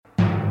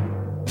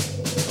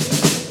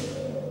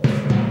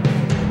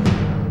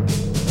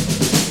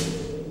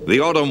The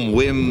autumn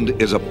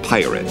wind is a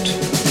pirate.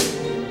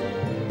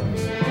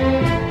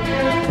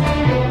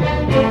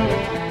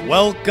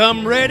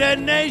 Welcome, Raider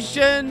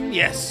Nation!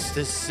 Yes,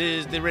 this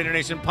is the Raider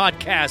Nation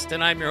podcast,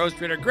 and I'm your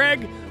host, Raider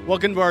Greg.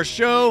 Welcome to our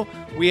show.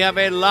 We have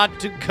a lot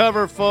to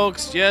cover,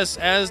 folks. Yes,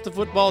 as the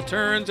football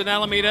turns in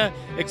Alameda,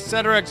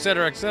 etc.,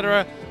 etc.,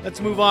 etc. Let's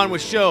move on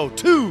with show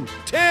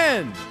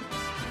 210.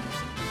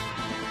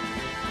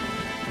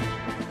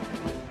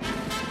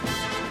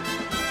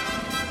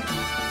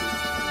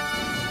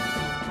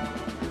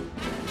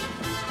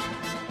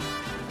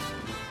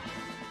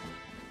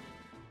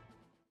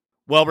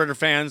 Well, Raider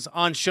fans,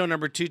 on show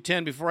number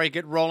 210, before I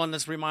get rolling,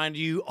 let's remind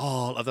you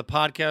all of the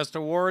podcast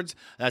awards.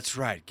 That's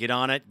right. Get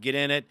on it. Get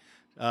in it.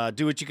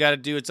 Do what you got to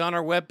do. It's on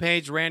our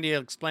webpage. Randy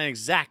will explain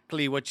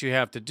exactly what you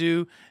have to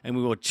do, and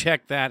we will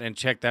check that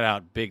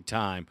out big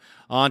time.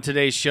 On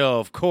today's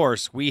show, of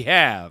course, we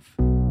have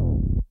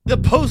the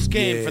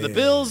postgame for the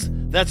Bills.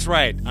 That's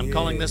right. I'm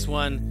calling this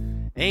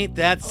one, Ain't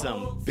That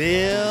Some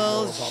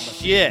Bills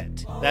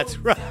Shit? That's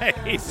right.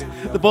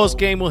 The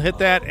postgame will hit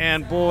that,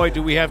 and boy,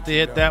 do we have to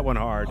hit that one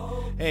hard.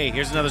 Hey,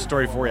 here's another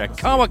story for you.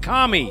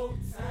 Kawakami,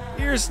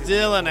 you're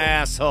still an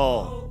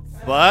asshole.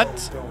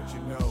 But,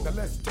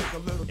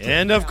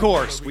 and of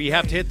course, we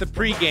have to hit the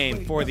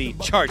pregame for the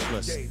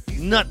chargeless,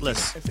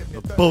 nutless,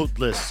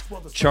 boatless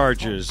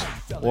Chargers,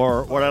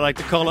 or what I like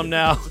to call them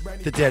now,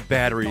 the dead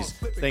batteries,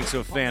 thanks to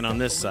a fan on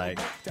this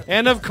site.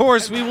 And of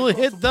course, we will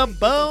hit the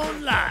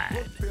bone line,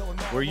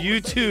 where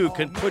you too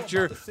can put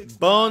your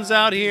bones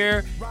out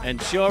here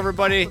and show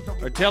everybody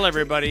or tell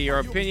everybody your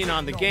opinion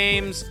on the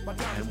games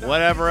and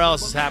whatever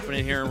else is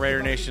happening here in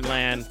Raider Nation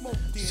land.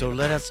 So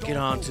let us get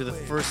on to the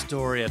first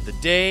story of the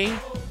day.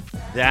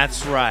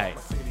 That's right.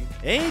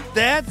 Ain't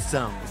that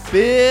some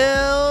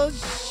Bill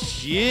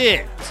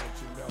shit?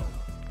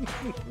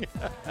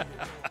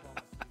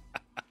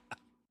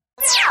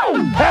 And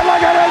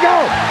look at it go!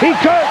 He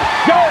could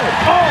go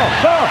all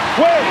the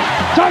way!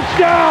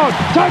 Touchdown!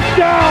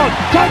 Touchdown!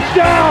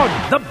 Touchdown!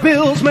 The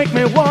Bills make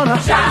me wanna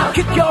shout.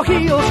 Kick your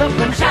heels up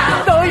and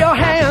shout. Throw your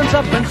hands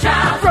up and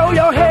shout. Throw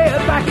your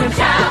head back and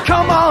shout.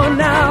 Come on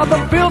now,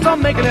 the Bills are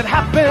making it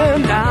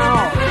happen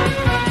now.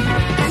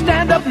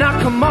 Stand up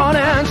now, come on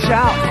and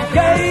shout.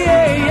 Yeah,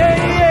 yeah,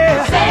 yeah,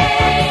 yeah.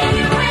 Say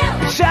you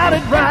will. Shout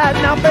it right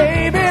now,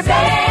 baby.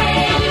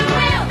 Say you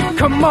will.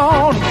 Come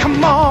on,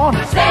 come on.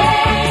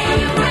 Say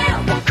you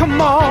will. Come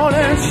on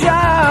and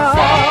shout.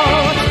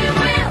 Say you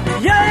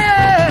will.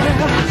 Yeah.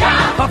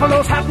 Shout.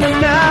 Buffalo's happening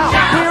now.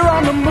 Shout. We're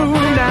on the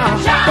move now.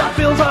 Shout. The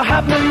Bills are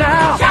happening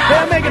now. Shout.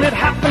 They're making it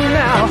happen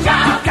now.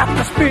 Shout. We got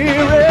the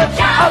spirit.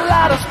 Shout. A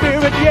lot of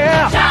spirit,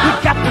 yeah. Shout. We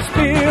got the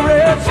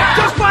spirit. Shout.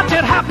 Just watch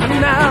it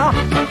happen now.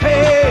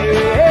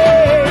 Hey,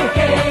 hey,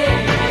 hey,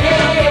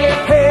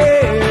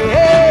 hey,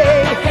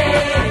 hey.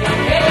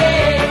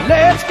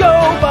 Let's go,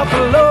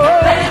 Buffalo.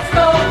 Let's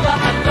go,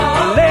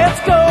 Buffalo. Let's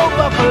go,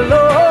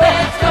 Buffalo.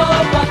 Let's go,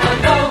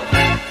 Buffalo.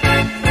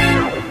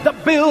 The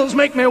Bills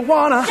make me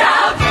wanna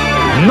Shout.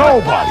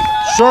 Nobody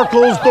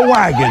circles the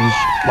wagons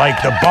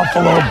like the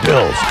Buffalo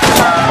Bills.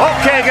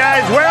 Okay,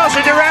 guys, where else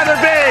would you rather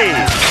be?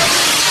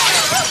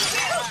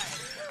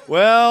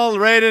 Well,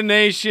 Raider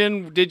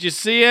Nation, did you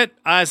see it?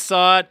 I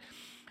saw it.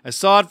 I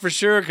saw it for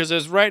sure because it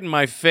was right in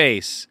my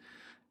face.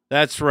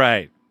 That's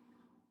right.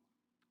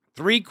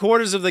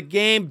 3/4 of the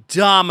game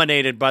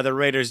dominated by the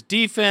Raiders'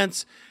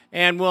 defense,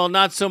 and, well,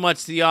 not so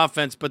much the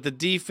offense, but the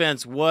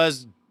defense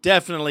was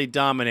definitely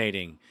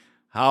dominating.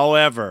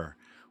 However,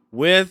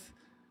 with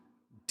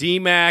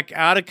D-Mac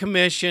out of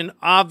commission,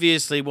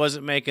 obviously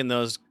wasn't making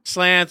those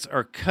slants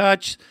or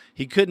cuts.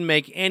 He couldn't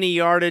make any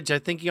yardage. I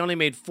think he only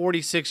made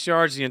 46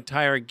 yards the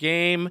entire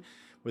game.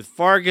 With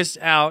Fargas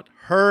out,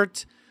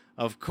 hurt,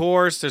 of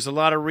course, there's a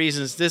lot of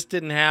reasons this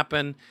didn't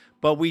happen,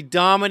 but we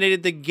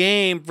dominated the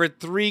game for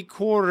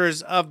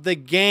 3/4 of the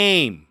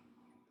game.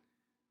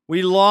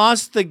 We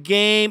lost the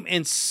game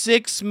in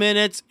 6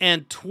 minutes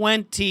and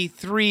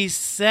 23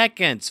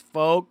 seconds,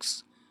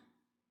 folks.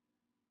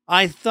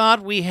 I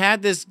thought we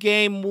had this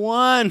game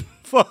won,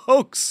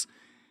 folks.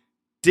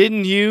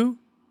 Didn't you?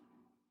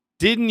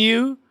 Didn't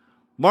you?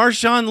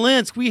 Marshawn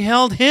Lynch, we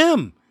held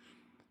him.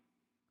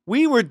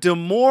 We were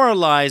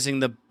demoralizing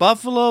the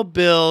Buffalo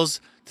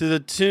Bills to the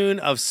tune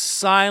of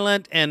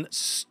silent and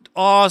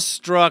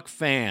awestruck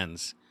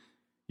fans.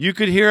 You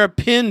could hear a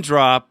pin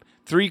drop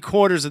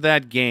 3/4 of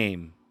that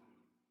game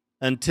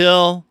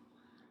until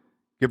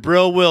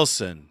Gabriel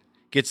Wilson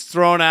gets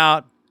thrown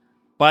out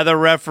by the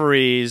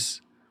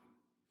referees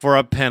for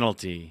a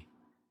penalty.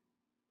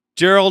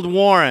 Gerald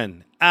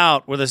Warren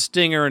out with a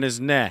stinger in his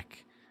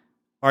neck.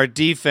 Our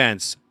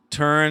defense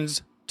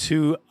turns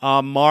to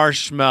a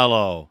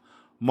marshmallow.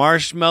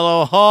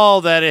 Marshmallow Hall,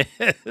 that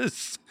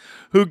is,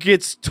 who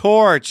gets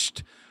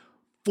torched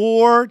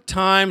 4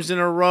 times in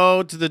a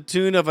row to the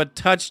tune of a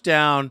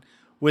touchdown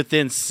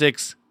within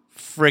 6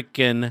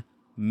 frickin'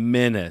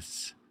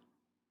 minutes.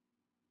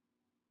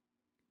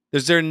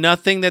 Is there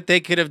nothing that they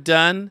could have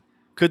done?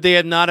 Could they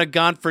have not have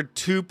gone for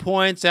 2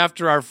 points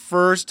after our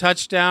first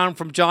touchdown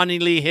from Johnny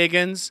Lee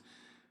Higgins?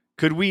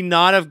 Could we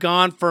not have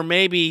gone for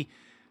maybe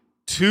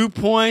 2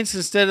 points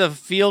instead of a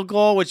field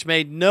goal, which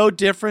made no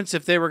difference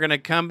if they were going to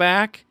come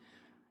back.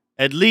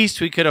 At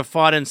least we could have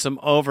fought in some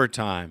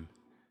overtime.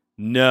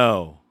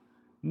 No.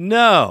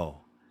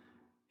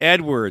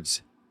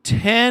 Edwards,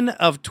 10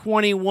 of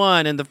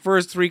 21 in the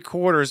first 3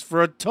 quarters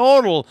for a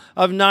total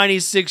of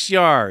 96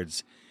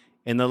 yards.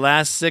 In the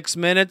last 6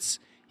 minutes,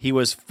 he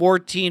was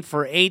 14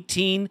 for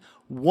 18,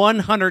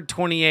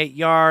 128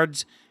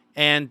 yards,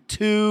 and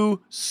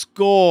 2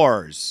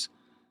 scores.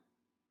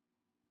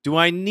 Do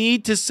I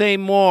need to say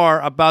more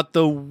about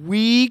the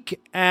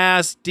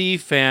weak-ass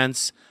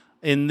defense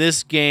in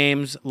this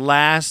game's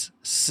last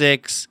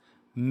 6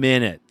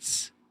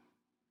 minutes?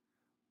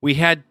 We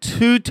had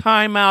 2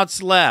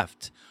 timeouts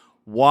left.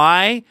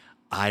 Why?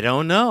 I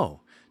don't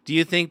know. Do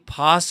you think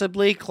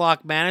possibly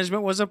clock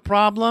management was a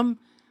problem?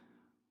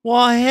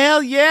 Well,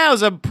 hell yeah, it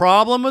was a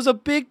problem. It was a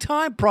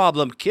big-time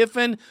problem.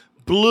 Kiffin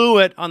blew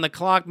it on the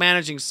clock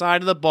managing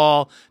side of the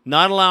ball,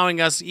 not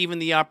allowing us even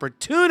the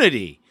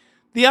opportunity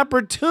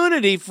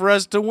for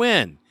us to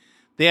win.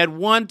 They had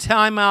 1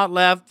 timeout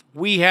left.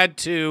 We had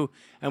 2,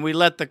 and we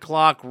let the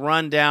clock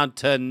run down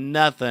to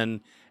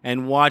nothing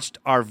and watched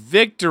our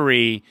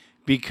victory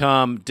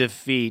become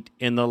defeat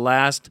in the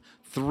last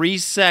 3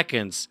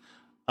 seconds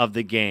of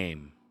the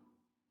game.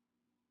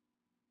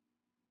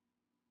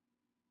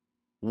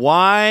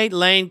 Why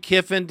Lane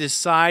Kiffin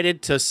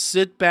decided to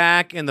sit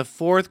back in the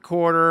fourth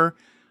quarter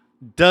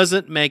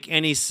doesn't make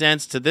any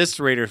sense to this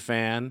Raider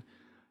fan,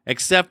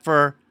 except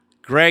for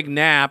Greg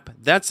Knapp.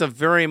 That's a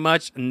very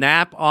much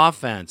Knapp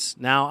offense.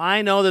 Now,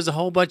 I know there's a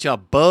whole bunch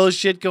of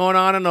bullshit going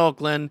on in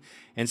Oakland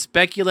and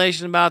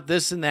speculation about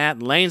this and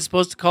that. Lane's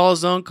supposed to call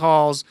his own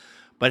calls.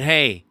 But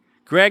hey,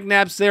 Greg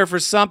Knapp's there for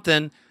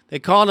something. They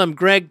called him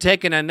Greg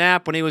taking a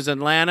nap when he was in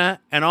Atlanta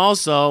and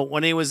also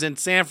when he was in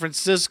San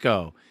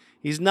Francisco.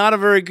 He's not a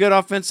very good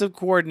offensive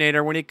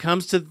coordinator. When it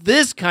comes to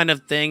this kind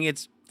of thing,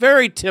 it's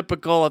very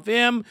typical of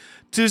him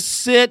to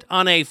sit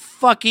on a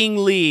fucking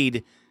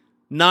lead.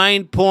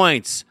 9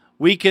 points.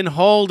 We can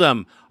hold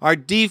them. Our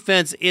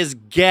defense is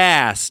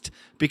gassed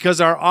because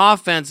our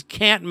offense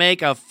can't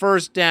make a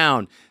first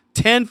down.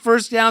 10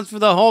 first downs for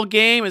the whole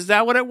game. Is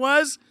that what it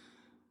was?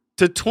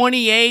 To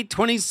 28,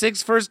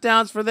 26 first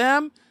downs for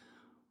them?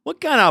 What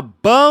kind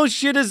of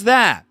bullshit is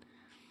that?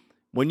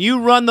 When you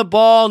run the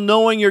ball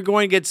knowing you're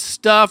going to get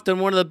stuffed on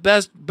one of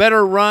the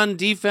better run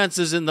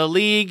defenses in the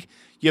league,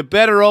 you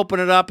better open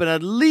it up and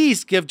at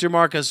least give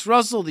Jamarcus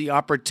Russell the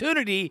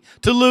opportunity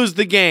to lose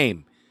the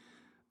game.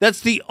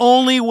 That's the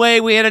only way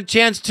we had a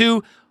chance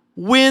to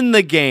win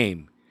the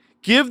game.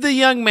 Give the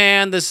young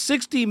man, the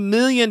 $60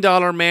 million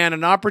man,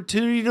 an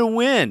opportunity to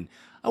win.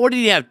 What did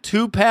he have,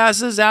 2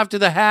 passes after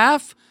the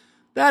half?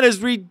 That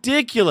is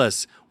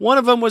ridiculous. One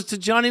of them was to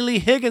Johnny Lee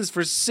Higgins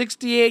for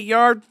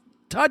 68-yard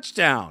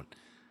touchdown.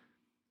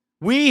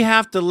 We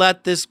have to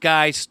let this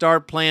guy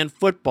start playing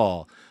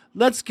football.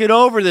 Let's get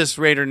over this,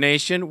 Raider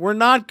Nation. We're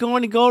not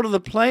going to go to the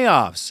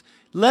playoffs.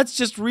 Let's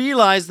just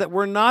realize that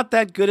we're not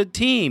that good a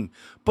team.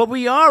 But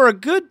we are a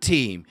good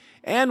team.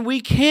 And we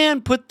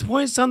can put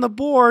points on the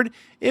board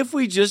if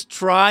we just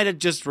try to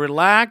just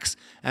relax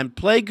and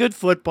play good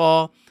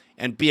football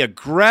and be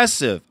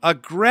aggressive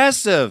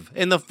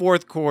in the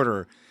fourth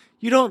quarter.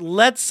 You don't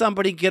let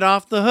somebody get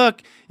off the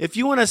hook. If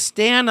you want to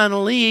stand on a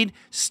lead,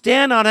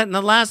 stand on it in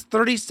the last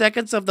 30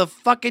 seconds of the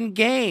fucking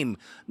game,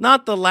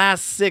 not the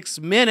last 6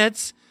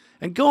 minutes.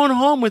 And going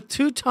home with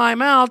 2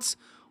 timeouts,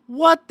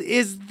 what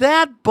is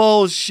that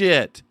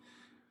bullshit?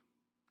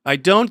 I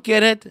don't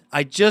get it.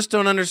 I just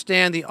don't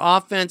understand the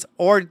offense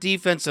or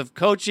defensive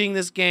coaching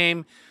this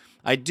game.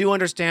 I do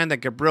understand that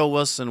Gabriel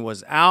Wilson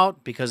was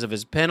out because of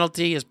his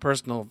penalty, his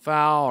personal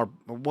foul,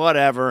 or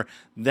whatever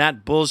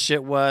that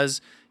bullshit was.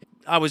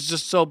 I was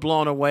just so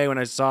blown away when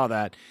I saw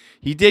that.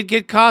 He did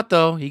get caught,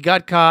 though. He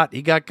got caught.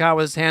 He got caught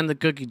with his hand in the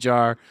cookie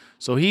jar.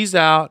 So he's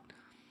out.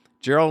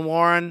 Gerald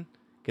Warren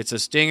gets a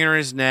stinger in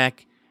his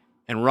neck,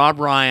 and Rob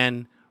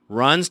Ryan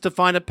runs to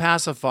find a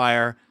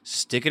pacifier,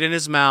 stick it in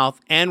his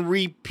mouth, and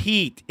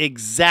repeat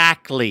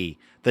exactly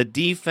the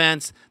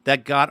defense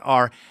that got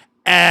our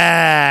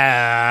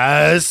asses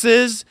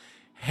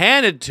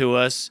handed to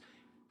us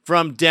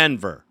from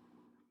Denver.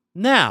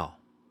 Now,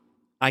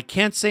 I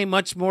can't say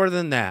much more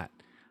than that.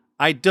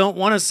 I don't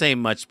want to say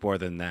much more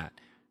than that.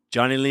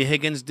 Johnny Lee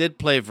Higgins did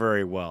play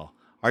very well.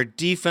 Our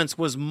defense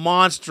was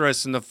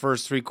monstrous in the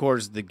first 3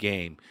 quarters of the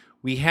game.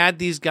 We had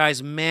these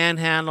guys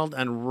manhandled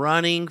and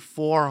running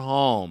for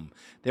home.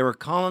 They were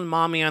calling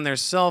mommy on their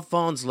cell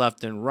phones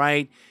left and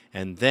right,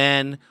 and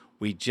then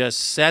we just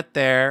sat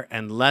there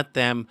and let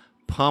them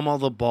pummel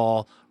the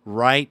ball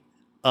right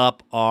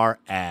up our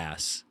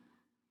ass.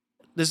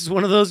 This is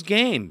one of those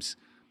games.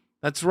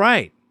 That's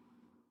right.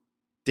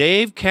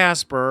 Dave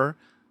Casper,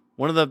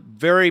 one of the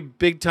very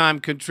big-time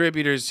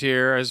contributors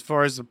here as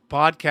far as the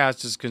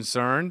podcast is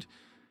concerned,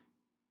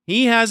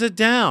 he has it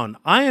down.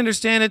 I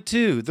understand it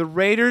too. The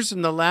Raiders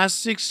in the last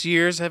 6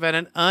 years have had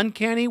an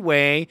uncanny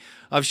way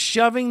of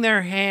shoving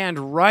their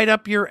hand right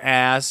up your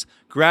ass,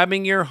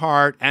 grabbing your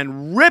heart,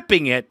 and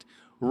ripping it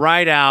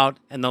right out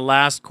in the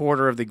last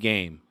quarter of the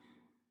game.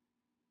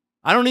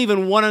 I don't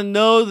even want to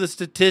know the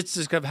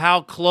statistics of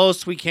how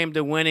close we came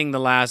to winning the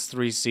last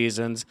 3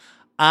 seasons.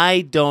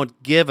 I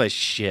don't give a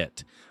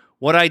shit.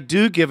 What I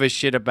do give a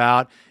shit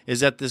about is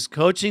that this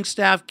coaching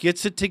staff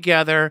gets it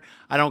together.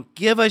 I don't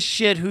give a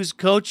shit who's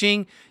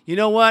coaching. You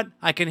know what?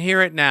 I can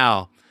hear it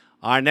now.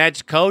 Our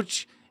next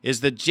coach is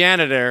the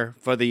janitor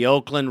for the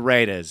Oakland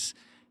Raiders.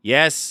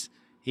 Yes,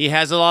 he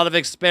has a lot of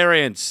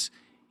experience.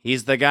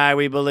 He's the guy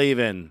we believe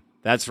in.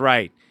 That's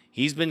right.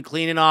 He's been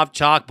cleaning off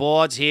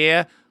chalkboards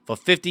here for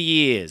 50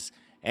 years.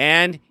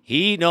 And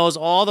he knows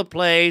all the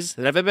plays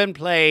that have ever been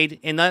played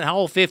in that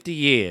whole 50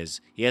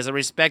 years. He has a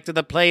respect of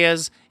the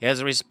players. He has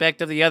a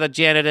respect of the other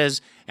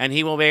janitors. And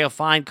he will be a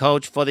fine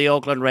coach for the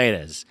Oakland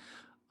Raiders.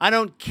 I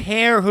don't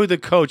care who the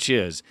coach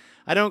is.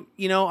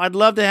 I'd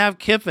love to have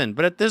Kiffin.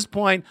 But at this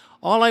point,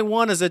 all I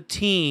want is a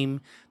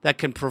team that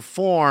can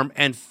perform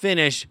and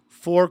finish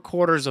 4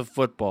 quarters of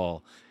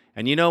football.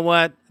 And you know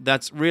what?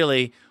 That's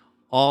really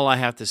all I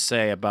have to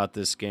say about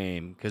this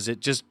game, because it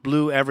just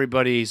blew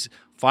everybody's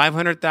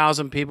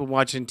 500,000 people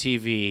watching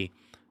TV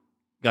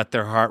got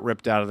their heart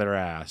ripped out of their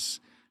ass.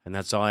 And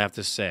that's all I have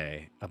to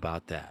say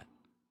about that.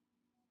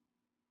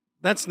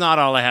 That's not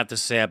all I have to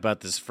say about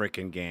this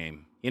freaking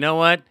game. You know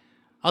what?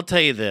 I'll tell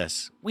you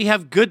this. We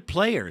have good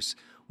players.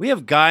 We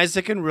have guys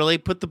that can really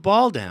put the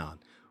ball down.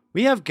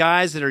 We have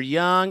guys that are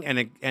young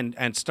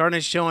and starting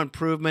to show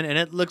improvement, and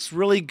it looks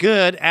really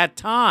good at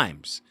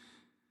times.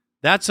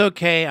 That's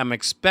okay. I'm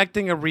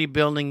expecting a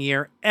rebuilding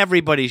year.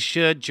 Everybody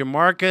should.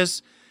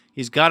 Jamarcus,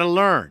 he's got to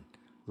learn.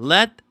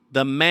 Let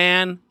the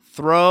man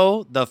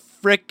throw the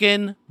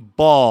frickin'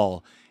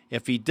 ball.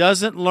 If he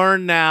doesn't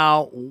learn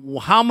now,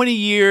 how many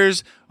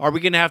years are we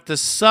going to have to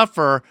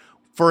suffer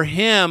for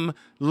him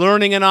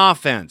learning an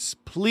offense?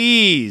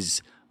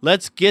 Please,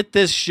 let's get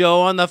this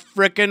show on the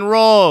frickin'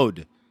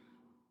 road.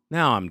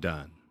 Now I'm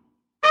done.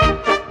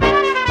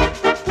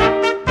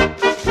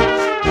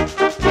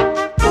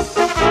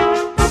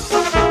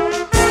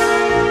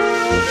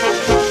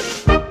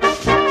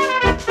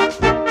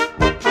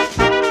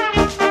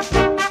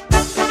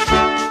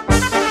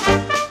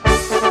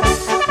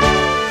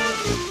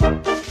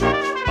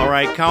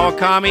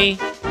 Kawakami,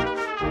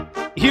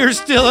 you're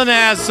still an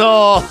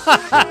asshole.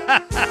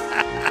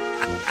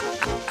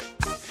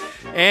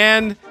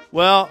 And,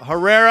 well,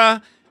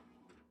 Herrera,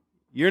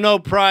 you're no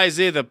prize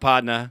either,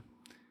 partner.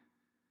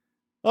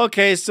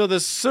 Okay, so the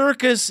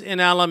circus in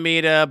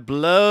Alameda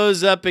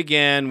blows up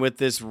again with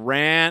this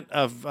rant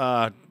of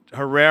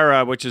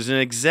Herrera, which is an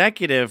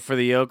executive for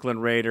the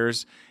Oakland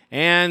Raiders,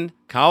 and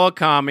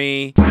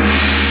Kawakami,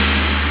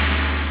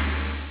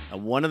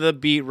 one of the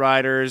beat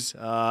writers,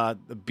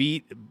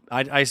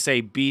 I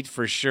say beat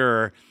for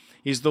sure.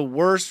 He's the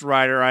worst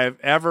writer I've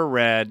ever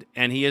read,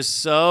 and he is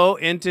so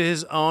into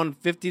his own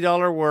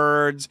 $50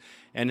 words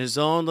and his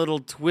own little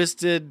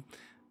twisted,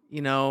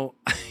 you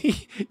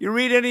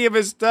read any of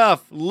his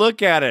stuff,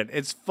 look at it.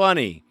 It's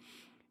funny.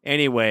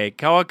 Anyway,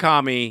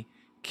 Kawakami,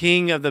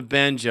 king of the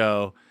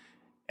Benjo,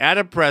 at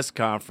a press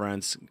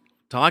conference,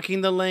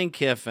 talking to Lane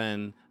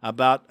Kiffin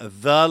about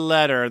the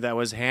letter that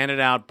was handed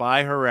out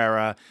by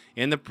Herrera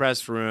in the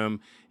press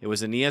room. It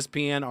was an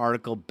ESPN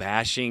article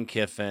bashing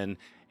Kiffin,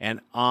 and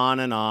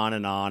on and on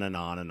and on and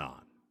on and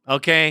on.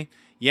 Okay?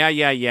 Yeah.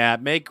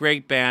 It made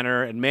great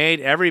banner. It made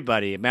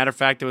everybody. Matter of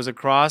fact, it was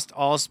across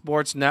all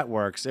sports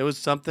networks. It was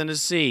something to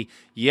see.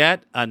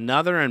 Yet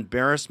another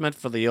embarrassment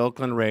for the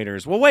Oakland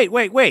Raiders. Well,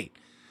 wait.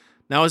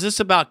 Now, is this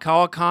about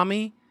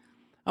Kawakami?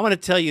 I'm going to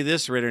tell you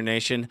this, Raider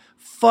Nation.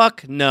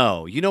 Fuck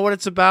no. You know what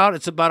it's about?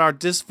 It's about our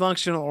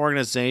dysfunctional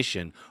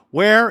organization.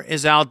 Where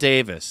is Al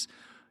Davis?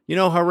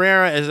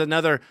 Herrera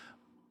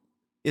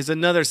is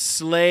another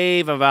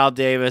slave of Al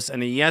Davis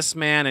and a yes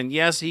man. And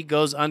yes, he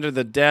goes under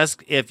the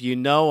desk, if you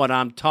know what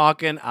I'm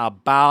talking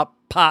about,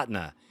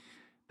 partner.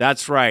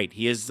 That's right.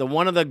 He is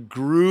one of the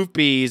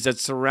groupies that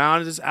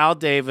surrounds Al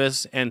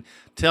Davis and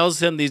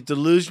tells him these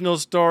delusional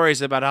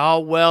stories about how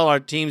well our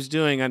team's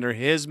doing under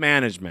his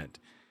management.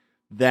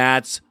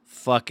 That's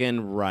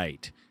fucking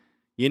right.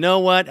 You know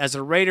what? As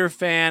a Raider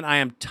fan, I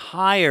am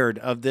tired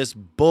of this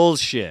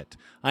bullshit.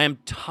 I am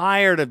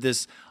tired of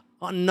this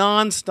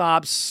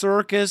nonstop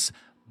circus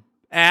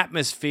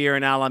atmosphere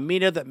in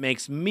Alameda that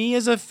makes me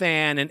as a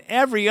fan and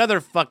every other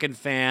fucking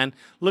fan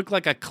look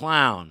like a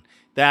clown.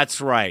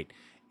 That's right.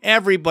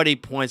 Everybody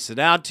points it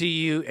out to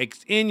you.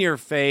 It's in your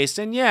face.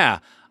 And yeah,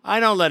 I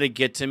don't let it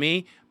get to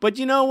me. But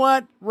you know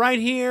what? Right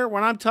here,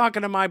 when I'm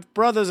talking to my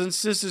brothers and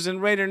sisters in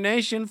Raider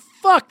Nation,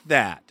 fuck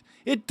that.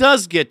 It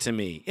does get to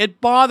me.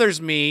 It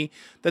bothers me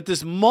that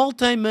this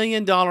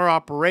multi-million-dollar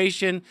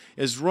operation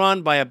is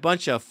run by a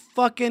bunch of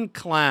fucking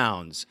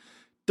clowns.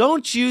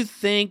 Don't you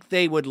think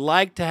they would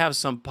like to have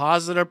some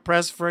positive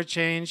press for a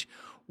change?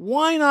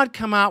 Why not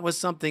come out with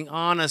something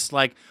honest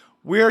like,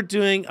 we're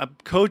doing a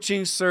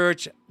coaching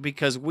search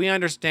because we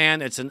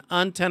understand it's an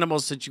untenable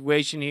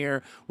situation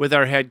here with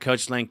our head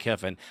coach, Lane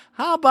Kiffin.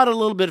 How about a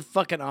little bit of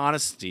fucking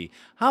honesty?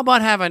 How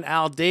about having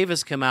Al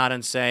Davis come out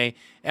and say,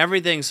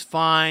 everything's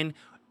fine,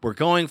 We're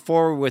going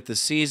forward with the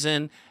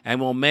season, and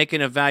we'll make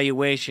an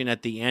evaluation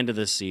at the end of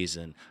the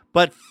season.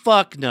 But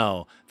fuck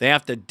no. They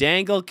have to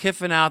dangle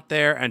Kiffin out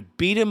there and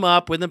beat him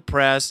up with the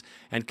press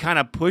and kind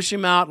of push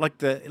him out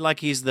like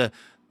he's the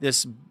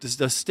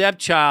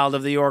stepchild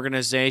of the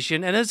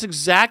organization. And that's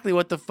exactly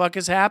what the fuck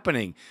is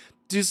happening.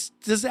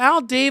 Does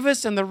Al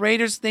Davis and the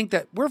Raiders think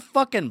that we're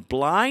fucking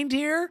blind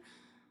here?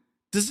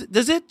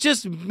 Does it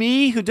just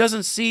me who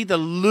doesn't see the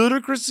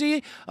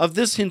ludicrousy of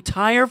this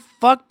entire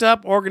fucked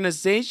up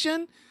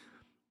organization?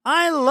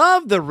 I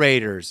love the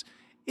Raiders.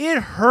 It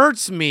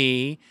hurts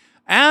me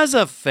as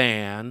a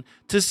fan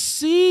to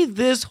see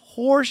this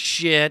horse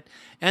shit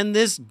and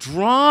this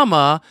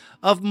drama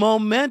of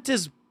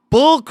momentous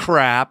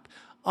bullcrap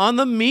on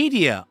the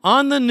media,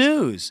 on the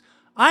news.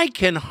 I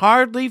can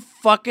hardly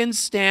fucking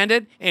stand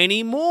it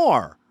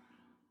anymore.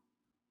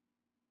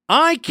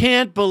 I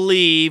can't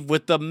believe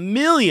with the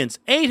millions,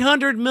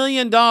 $800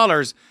 million,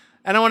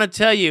 and I want to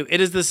tell you,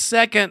 it is the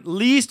second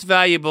least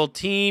valuable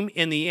team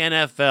in the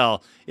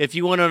NFL, if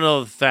you want to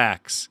know the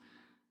facts.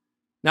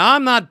 Now,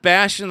 I'm not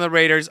bashing the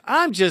Raiders.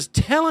 I'm just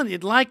telling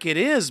it like it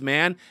is,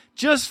 man.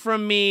 Just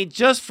from me,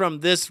 just from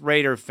this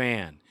Raider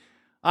fan.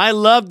 I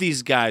love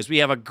these guys. We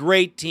have a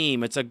great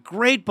team. It's a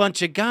great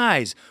bunch of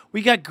guys.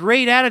 We got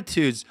great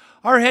attitudes.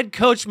 Our head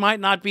coach might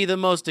not be the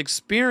most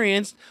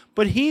experienced,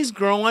 but he's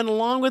growing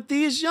along with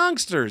these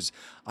youngsters.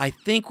 I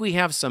think we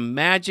have some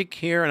magic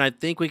here, and I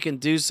think we can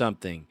do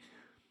something.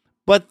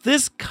 But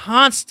this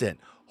constant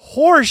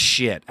horse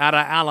shit out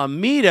of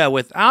Alameda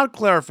without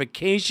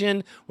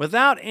clarification,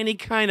 without any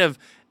kind of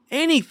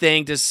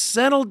anything to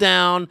settle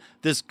down,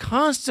 this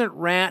constant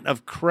rant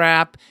of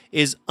crap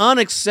is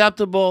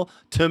unacceptable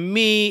to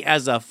me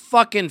as a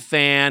fucking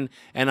fan,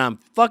 and I'm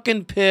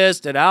fucking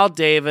pissed at Al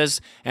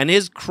Davis and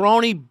his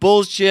crony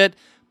bullshit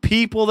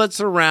people that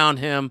surround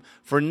him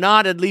for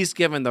not at least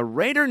giving the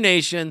Raider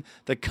Nation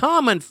the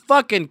common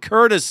fucking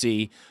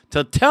courtesy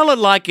to tell it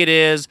like it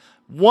is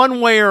one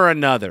way or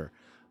another.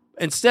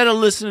 Instead of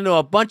listening to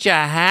a bunch of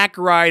hack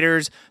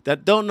writers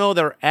that don't know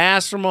their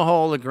ass from a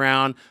hole in the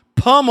ground,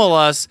 pummel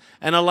us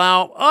and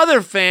allow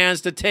other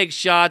fans to take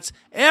shots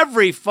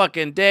every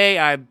fucking day.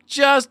 I'm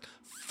just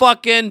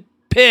fucking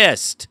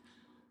pissed.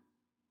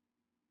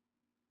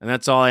 And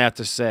that's all I have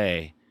to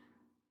say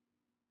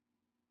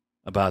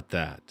about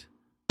that.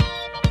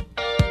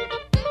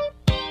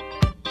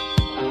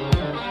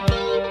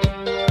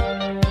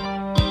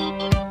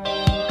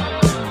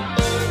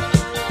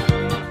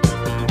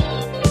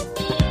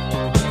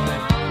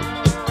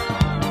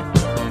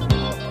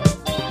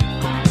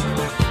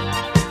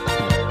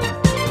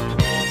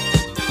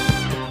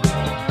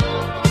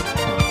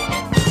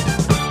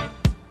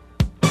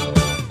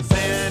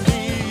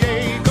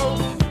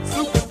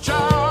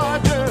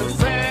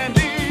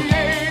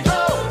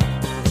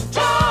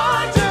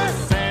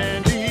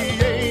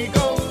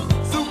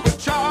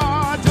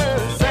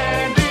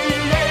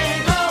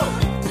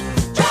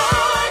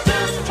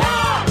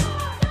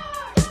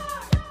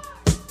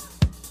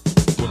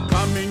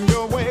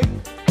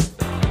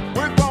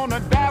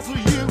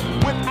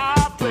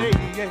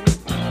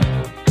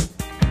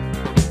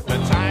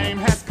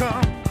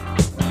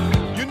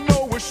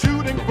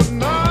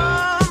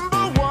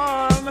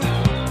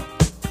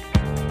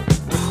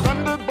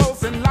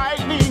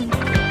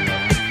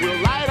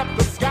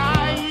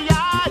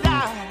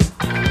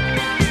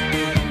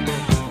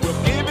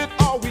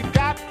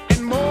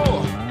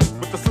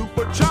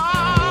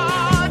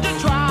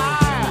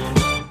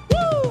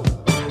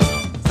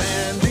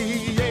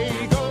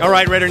 All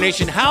right, Raider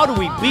Nation, how do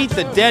we beat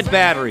the dead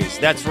batteries?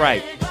 That's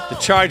right, the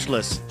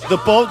chargeless, the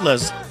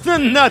boatless, the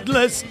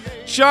nutless,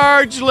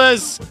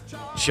 chargeless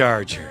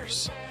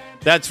Chargers.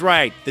 That's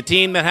right, the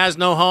team that has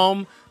no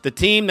home, the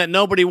team that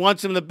nobody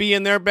wants them to be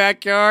in their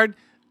backyard.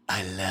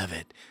 I love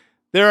it.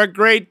 They're a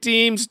great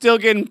team, still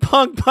getting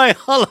punked by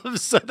all of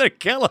Southern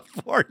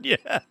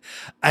California.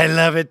 I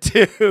love it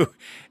too.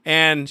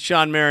 And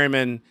Sean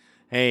Merriman,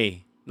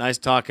 hey, nice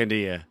talking to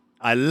you.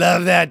 I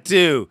love that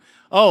too.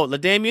 Oh,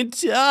 LaDainian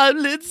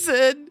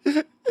Tomlinson.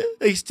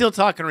 He's still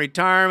talking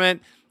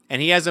retirement,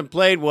 and he hasn't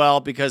played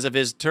well because of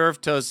his turf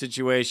toe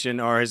situation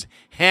or his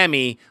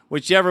hammy,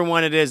 whichever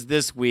one it is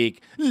this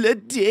week.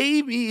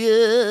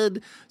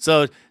 LaDainian.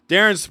 So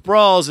Darren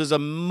Sproles is a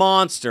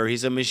monster.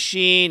 He's a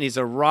machine. He's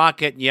a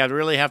rocket. You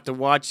really have to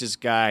watch this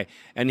guy,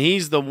 and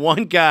he's the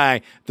one guy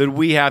that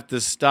we have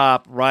to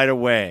stop right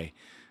away.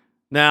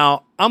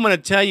 Now, I'm going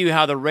to tell you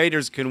how the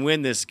Raiders can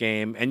win this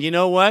game, and you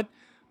know what?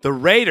 The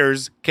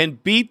Raiders can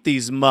beat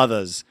these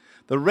mothers.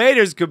 The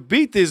Raiders could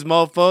beat these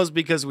mofos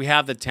because we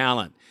have the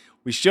talent.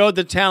 We showed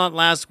the talent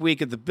last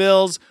week at the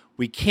Bills.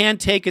 We can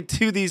take it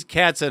to these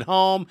cats at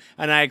home,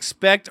 and I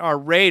expect our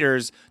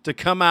Raiders to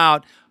come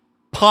out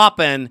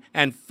popping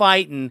and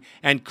fighting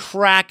and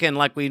cracking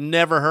like we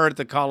never heard at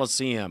the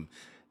Coliseum.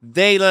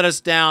 They let us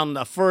down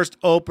the first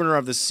opener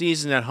of the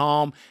season at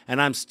home,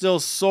 and I'm still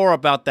sore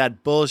about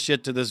that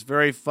bullshit to this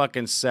very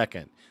fucking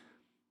second.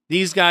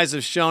 These guys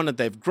have shown that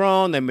they've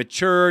grown, they've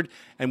matured,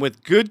 and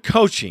with good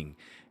coaching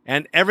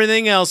and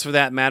everything else for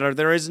that matter,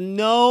 there is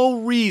no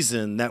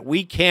reason that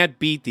we can't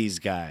beat these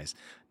guys.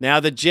 Now,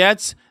 the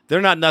Jets,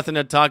 they're not nothing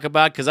to talk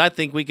about because I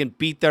think we can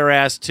beat their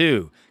ass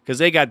too because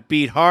they got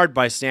beat hard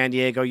by San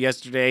Diego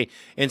yesterday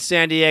in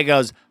San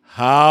Diego's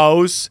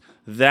house.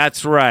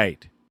 That's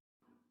right.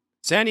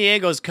 San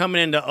Diego's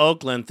coming into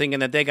Oakland thinking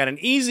that they got an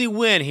easy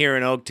win here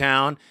in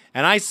Oaktown,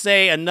 and I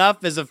say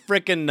enough is a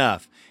frickin'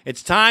 enough.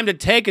 It's time to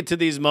take it to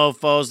these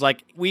mofos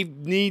like we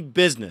need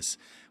business.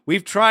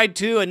 We've tried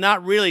to and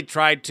not really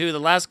tried to the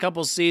last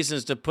couple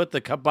seasons to put the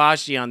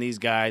kibosh on these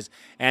guys,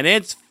 and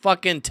it's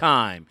fucking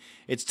time.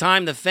 It's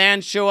time the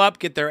fans show up,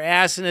 get their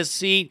ass in a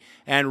seat,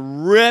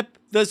 and rip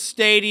the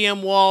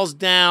stadium walls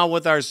down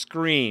with our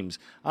screams.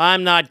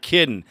 I'm not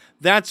kidding.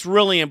 That's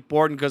really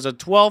important because a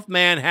 12th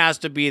man has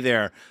to be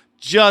there,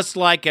 just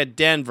like at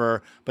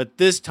Denver, but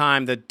this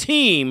time the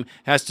team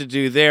has to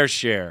do their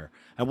share.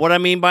 And what I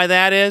mean by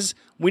that is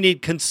we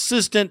need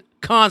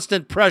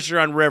constant pressure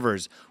on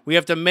Rivers. We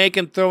have to make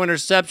him throw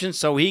interceptions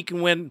so we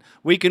can win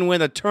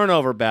the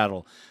turnover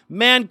battle.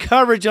 Man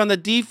coverage on the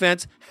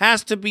defense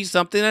has to be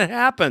something that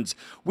happens.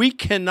 We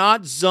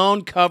cannot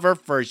zone cover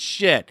for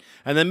shit.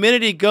 And the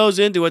minute he goes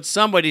into it,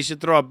 somebody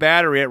should throw a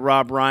battery at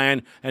Rob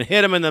Ryan and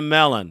hit him in the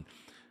melon.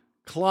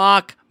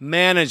 Clock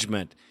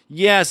management.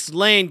 Yes,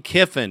 Lane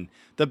Kiffin.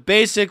 The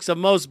basics of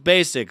most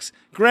basics.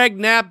 Greg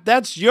Knapp,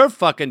 that's your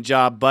fucking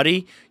job,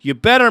 buddy. You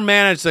better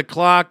manage the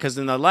clock because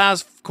in the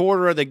last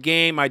quarter of the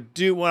game, I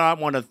do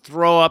want to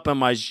throw up in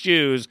my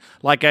shoes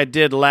like I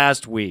did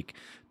last week.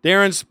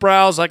 Darren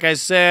Sproles, like I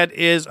said,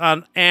 is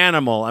an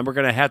animal, and we're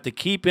going to have to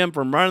keep him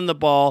from running the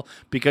ball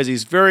because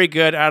he's very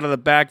good out of the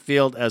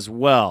backfield as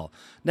well.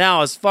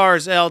 Now, as far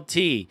as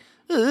LT,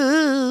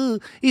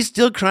 he's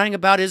still crying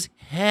about his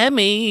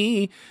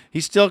Hemi.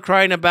 He's still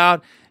crying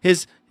about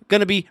his going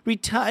to be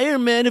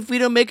retirement if we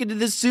don't make it to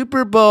the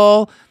Super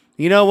Bowl.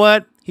 You know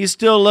what? He's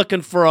still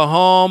looking for a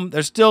home.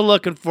 They're still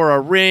looking for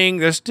a ring.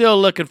 They're still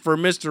looking for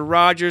Mr.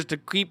 Rogers to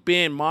quit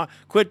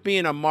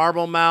being a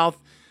marble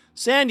mouth.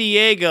 San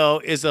Diego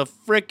is a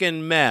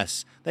frickin'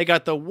 mess. They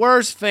got the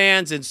worst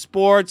fans in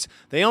sports.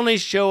 They only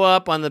show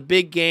up on the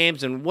big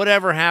games, and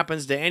whatever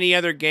happens to any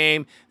other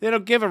game, they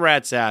don't give a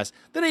rat's ass.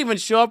 They don't even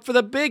show up for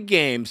the big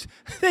games.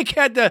 They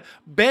had to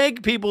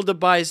beg people to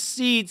buy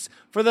seats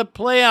for the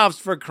playoffs,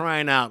 for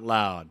crying out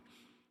loud.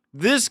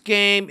 This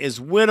game is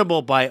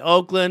winnable by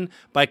Oakland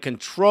by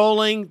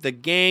controlling the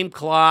game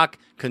clock,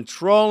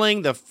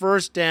 controlling the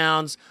first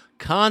downs,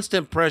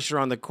 constant pressure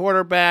on the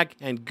quarterback,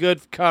 and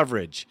good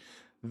coverage.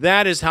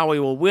 That is how we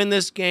will win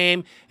this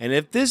game. And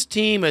if this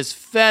team is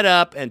fed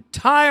up and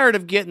tired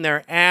of getting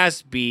their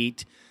ass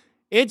beat,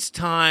 it's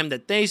time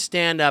that they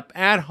stand up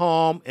at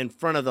home in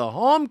front of the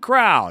home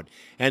crowd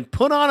and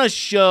put on a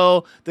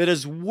show that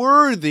is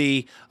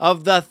worthy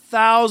of the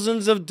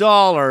thousands of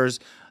dollars,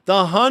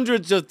 the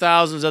hundreds of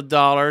thousands of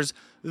dollars,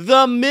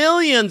 the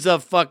millions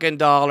of fucking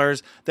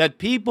dollars that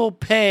people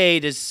pay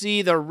to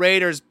see the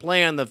Raiders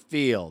play on the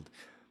field.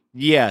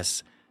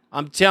 Yes,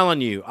 I'm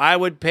telling you, I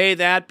would pay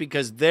that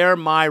because they're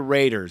my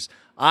Raiders.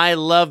 I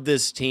love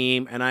this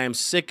team, and I am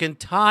sick and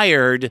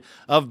tired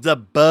of the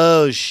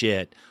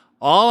bullshit.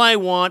 All I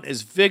want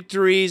is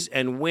victories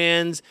and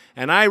wins,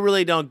 and I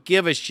really don't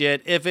give a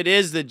shit if it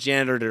is the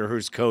janitor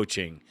who's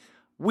coaching.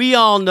 We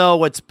all know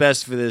what's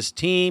best for this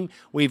team.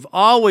 We've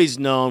always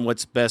known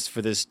what's best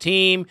for this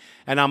team,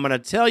 and I'm going to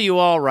tell you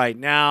all right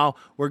now,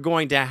 we're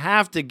going to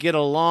have to get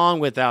along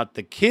without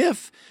the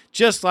Kiff,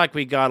 just like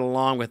we got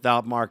along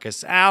without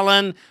Marcus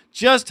Allen,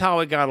 just how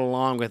we got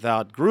along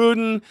without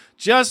Gruden,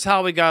 just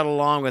how we got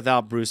along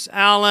without Bruce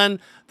Allen.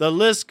 The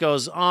list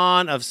goes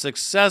on of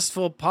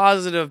successful,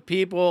 positive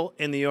people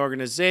in the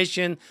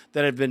organization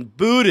that have been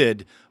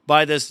booted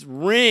by this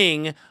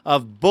ring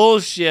of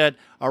bullshit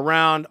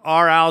around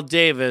R. Al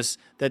Davis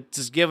that's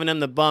just giving him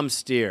the bum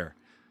steer.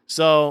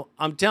 So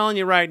I'm telling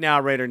you right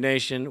now, Raider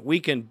Nation, we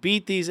can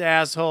beat these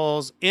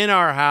assholes in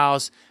our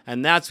house,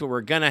 and that's what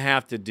we're going to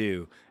have to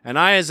do. And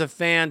I, as a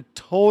fan,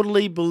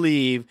 totally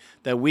believe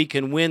that we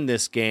can win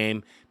this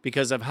game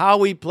because of how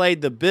we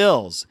played the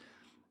Bills.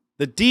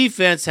 The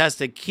defense has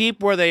to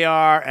keep where they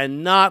are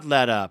and not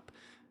let up.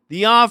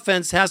 The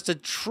offense has to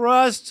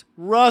trust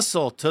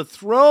Russell to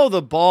throw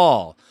the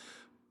ball.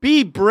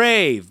 Be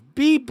brave.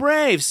 Be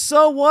brave.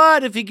 So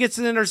what if he gets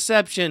an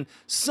interception?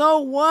 So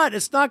what?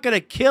 It's not going to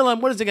kill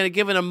him. What is it going to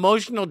give an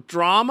emotional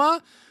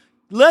drama?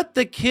 Let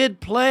the kid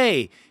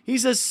play.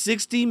 He's a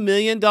 $60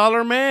 million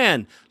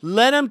man.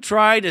 Let him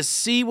try to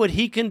see what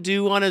he can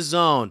do on his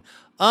own.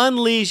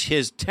 Unleash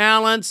his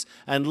talents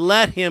and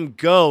let him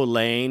go,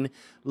 Lane.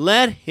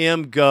 Let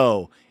him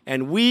go.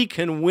 And we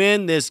can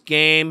win this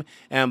game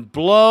and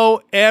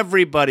blow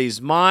everybody's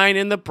mind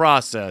in the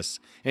process,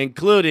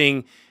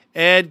 including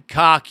Ed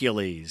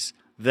Cockules.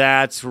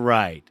 That's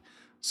right.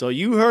 So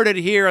you heard it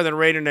here on the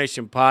Raider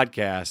Nation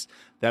podcast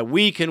that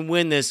we can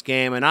win this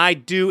game, and I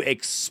do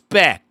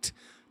expect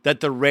that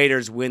the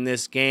Raiders win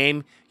this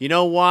game. You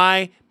know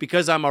why?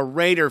 Because I'm a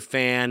Raider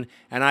fan,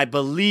 and I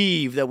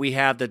believe that we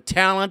have the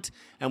talent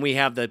and we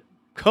have the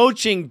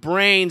coaching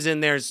brains in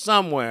there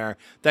somewhere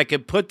that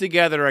could put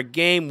together a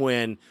game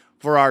win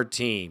for our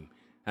team.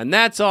 And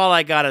that's all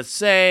I got to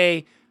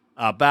say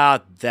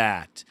about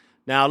that.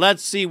 Now,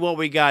 let's see what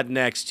we got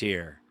next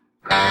here.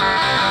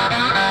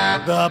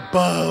 The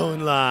Bone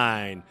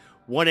Line.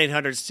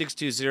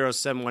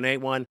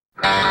 1-800-620-7181.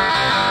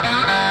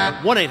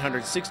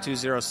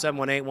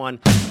 1-800-620-7181.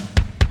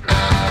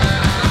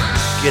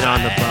 Get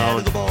on the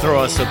bone.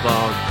 Throw us a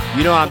bone.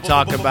 You know what I'm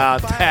talking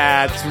about.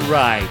 That's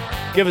right.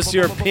 Give us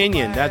your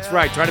opinion. That's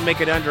right. Try to make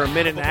it under a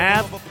minute and a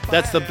half.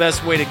 That's the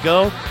best way to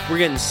go. We're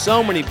getting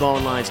so many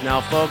bone lines now,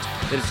 folks,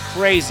 that it's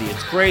crazy.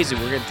 It's crazy.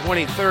 We're getting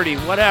 20, 30,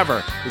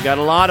 whatever. We got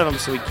a lot of them,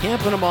 so we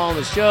can't put them all on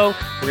the show.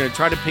 We're going to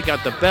try to pick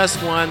out the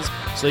best ones.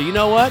 So you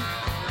know what?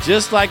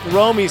 Just like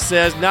Romy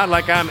says, not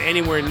like I'm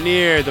anywhere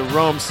near the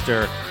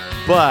Roamster,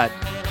 but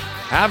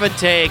have a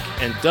take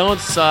and don't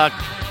suck.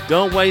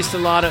 Don't waste a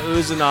lot of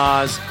oohs and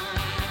ahs.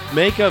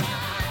 Make a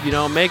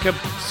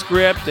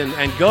script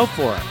and go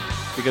for it.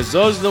 Because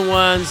those are the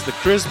ones, the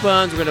crisp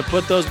buns, we're going to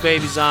put those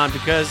babies on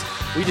because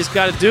we just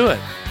got to do it.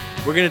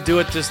 We're going to do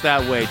it just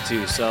that way,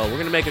 too. So we're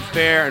going to make it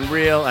fair and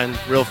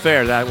real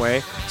fair that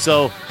way.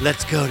 So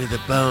let's go to the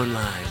bone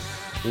line.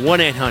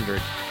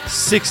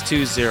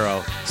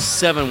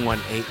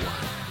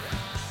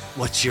 1-800-620-7181.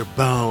 What's your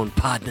bone,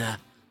 partner?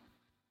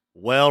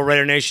 Well,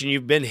 Raider Nation,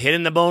 you've been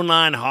hitting the bone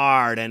line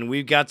hard, and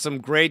we've got some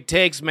great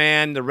takes,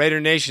 man. The Raider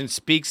Nation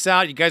speaks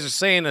out. You guys are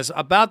saying us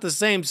about the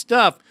same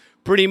stuff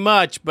pretty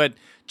much, but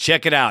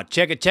check it out.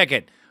 Check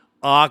it.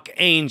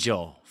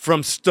 Archangel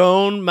from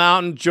Stone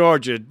Mountain,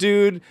 Georgia.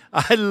 Dude,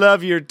 I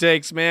love your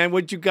takes, man.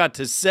 What you got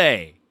to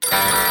say?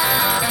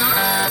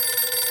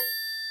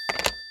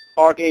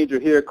 Archangel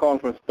here calling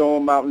from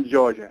Stone Mountain,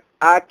 Georgia.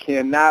 I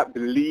cannot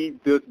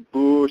believe this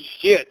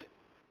bullshit.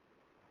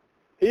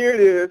 Here it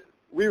is.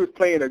 We was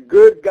playing a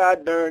good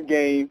goddamn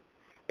game,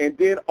 and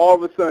then all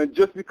of a sudden,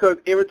 just because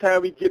every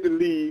time we get the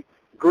lead,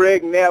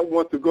 Greg Knapp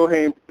wants to go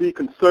ahead and be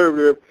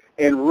conservative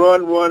and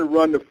run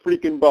the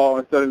freaking ball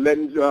instead of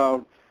letting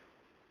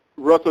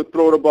Russell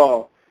throw the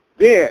ball.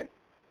 Then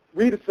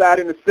we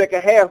decided in the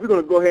second half we're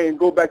going to go ahead and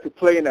go back to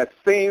playing that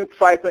same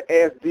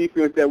trifling-ass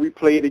defense that we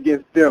played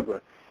against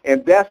Denver.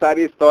 And that's how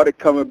they started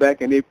coming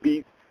back, and they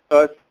beat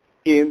us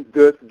in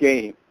this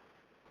game.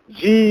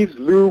 Jeez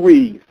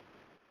Louise.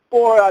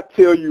 Boy, I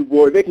tell you,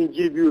 boy, they can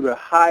give you the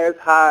highest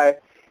high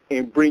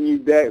and bring you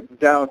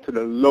down to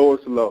the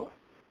lowest low.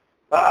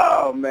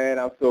 Oh, man,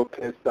 I'm so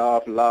pissed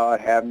off.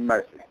 Lord have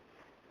mercy.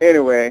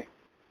 Anyway,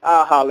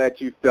 I'll holler at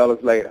you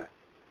fellas later.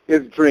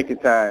 It's drinking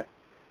time.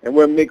 And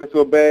what makes it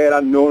so bad, I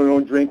know I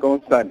don't drink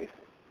on Sundays.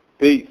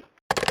 Peace.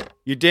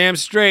 You're damn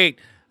straight.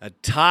 A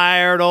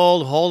tired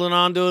old holding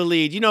on to a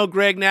lead. You know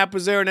Greg Knapp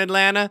was there in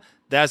Atlanta?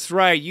 That's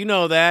right. You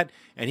know that.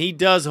 And he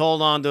does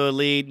hold on to a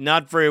lead.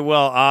 Not very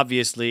well,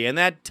 obviously. And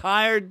that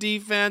tired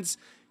defense,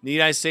 need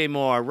I say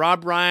more?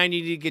 Rob Ryan,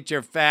 you need to get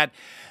your fat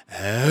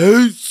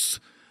ass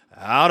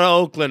out of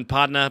Oakland,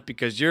 partner,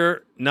 because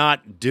you're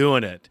not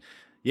doing it.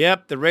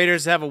 Yep, the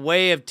Raiders have a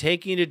way of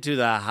taking it to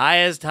the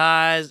highest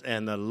highs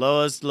and the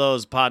lowest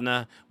lows,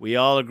 partner. We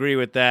all agree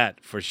with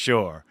that, for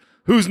sure.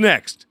 Who's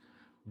next?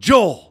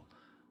 Joel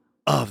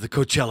of the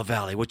Coachella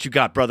Valley. What you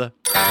got, brother?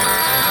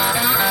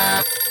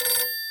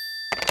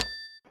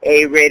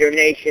 Hey, Raider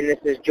Nation, this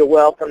is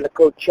Joel from the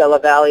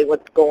Coachella Valley.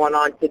 What's going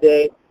on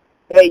today?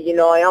 Hey,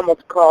 I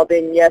almost called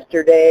in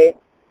yesterday,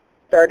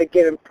 started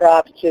giving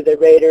props to the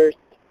Raiders,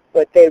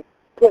 but they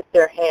put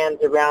their hands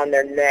around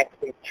their necks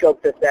and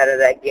choked us out of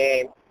that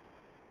game.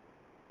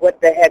 What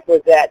the heck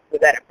was that?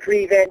 Was that a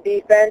prevent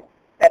defense?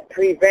 That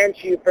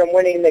prevents you from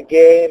winning the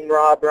game,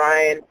 Rob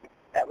Ryan.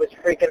 That was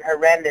freaking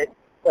horrendous.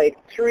 Played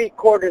 3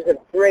 quarters of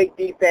great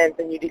defense,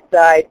 and you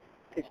decide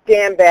to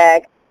stand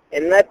back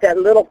and let that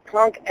little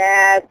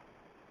punk-ass,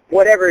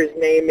 whatever his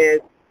name is,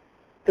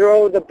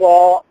 throw the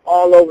ball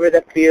all over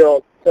the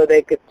field so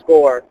they could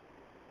score.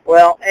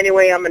 Well,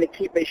 anyway, I'm going to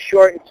keep it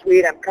short and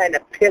sweet. I'm kind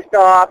of pissed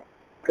off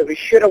because we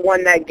should have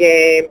won that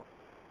game.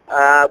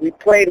 We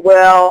played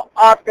well.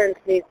 Offense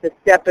needs to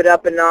step it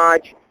up a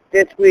notch.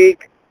 This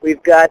week,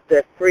 we've got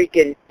the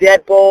freaking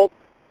deadbolts.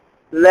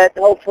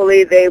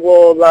 Hopefully they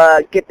will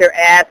get their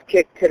ass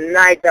kicked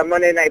tonight on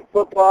Monday Night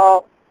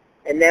Football.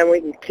 And then we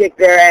can kick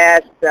their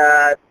ass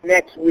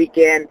next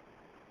weekend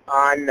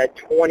on the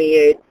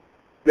 28th,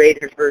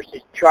 Raiders versus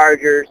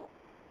Chargers.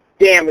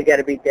 Damn, we got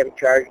to beat them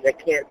Chargers. I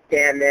can't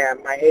stand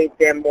them. I hate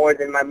them more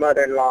than my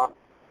mother-in-law.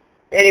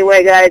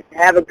 Anyway, guys,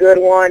 have a good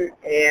one,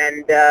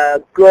 and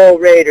go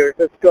Raiders.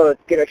 Let's go.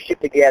 Let's get our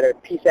shit together.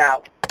 Peace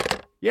out.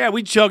 Yeah,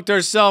 we choked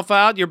ourselves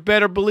out. You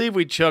better believe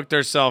we choked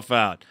ourselves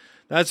out.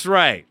 That's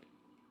right.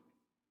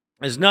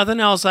 There's nothing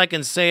else I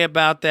can say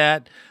about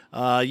that.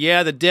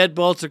 Yeah, the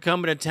deadbolts are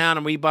coming to town,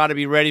 and we ought to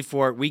be ready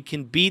for it. We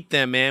can beat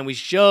them, man. We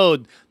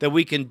showed that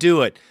we can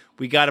do it.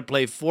 We got to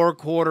play 4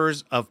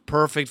 quarters of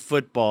perfect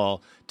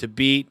football to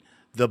beat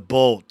the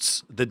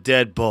bolts, the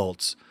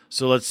deadbolts.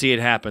 So let's see it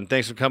happen.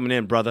 Thanks for coming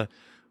in, brother.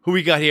 Who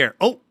we got here?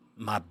 Oh,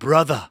 my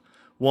brother,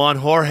 Juan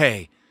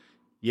Jorge.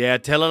 Yeah,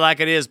 tell it like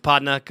it is,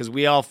 partner, because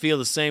we all feel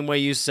the same way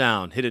you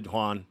sound. Hit it,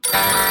 Juan.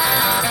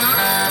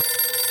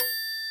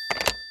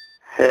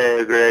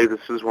 Hey, Greg,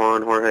 this is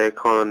Juan Jorge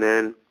calling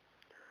in.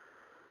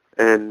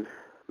 And,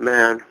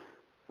 man,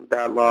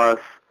 that loss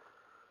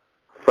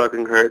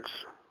fucking hurts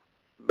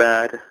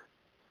bad.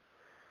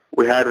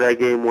 We had that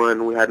game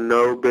won. We had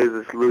no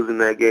business losing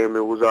that game.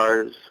 It was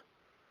ours.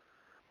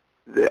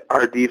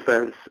 Our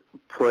defense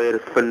played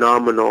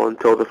phenomenal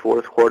until the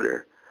fourth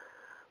quarter,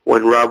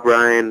 when Rob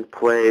Ryan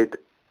played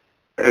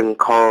and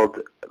called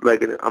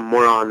like a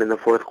moron in the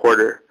fourth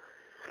quarter.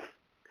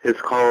 His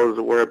calls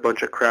were a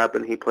bunch of crap,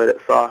 and he played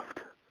it soft.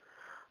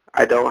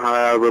 I don't,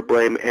 however,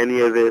 blame any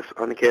of this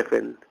on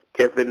Kiffin.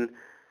 Kiffin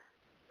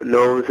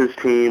knows his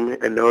team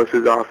and knows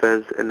his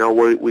offense and know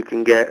what we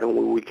can get and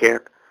what we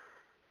can't.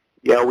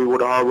 Yeah, we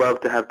would all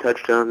love to have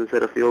touchdowns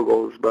instead of field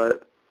goals,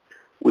 but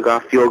we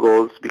got field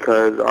goals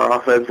because our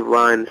offensive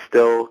line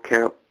still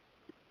can't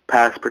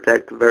pass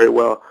protect very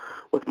well,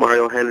 with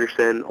Mario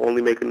Henderson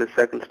only making the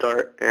second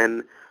start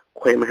and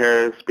Quayme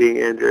Harris being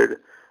injured.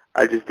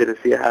 I just didn't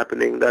see it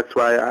happening. That's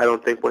why I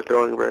don't think we're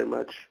throwing very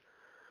much.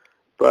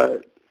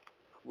 But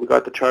we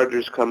got the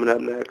Chargers coming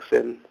up next,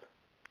 and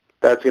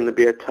that's going to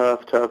be a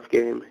tough, tough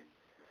game.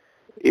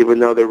 Even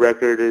though the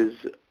record is,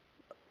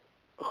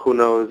 who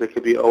knows, it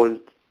could be 0-3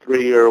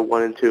 or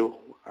 1-2.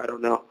 I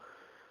don't know.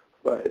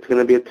 But it's going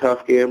to be a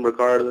tough game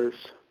regardless.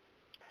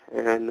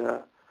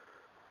 And,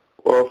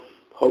 well,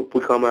 hope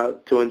we come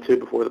out 2-2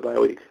 before the bye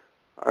week.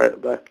 All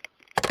right, bye.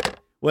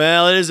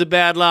 Well, it is a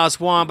bad loss,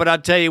 Juan, but I'll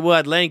tell you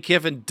what, Lane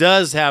Kiffin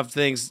does have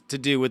things to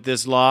do with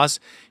this loss.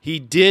 He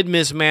did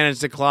mismanage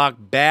the clock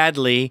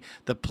badly.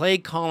 The play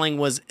calling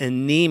was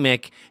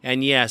anemic.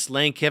 And yes,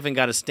 Lane Kiffin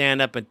got to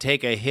stand up and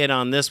take a hit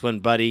on this one,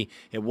 buddy.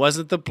 It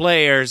wasn't the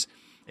players.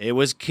 It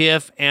was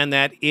Kiff and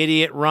that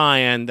idiot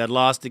Ryan that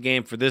lost the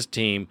game for this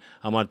team.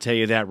 I'm going to tell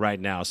you that right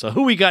now. So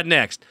who we got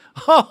next?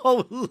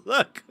 Oh,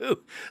 look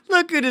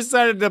who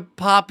decided to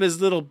pop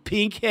his little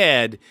pink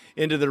head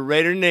into the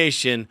Raider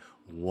Nation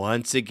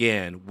once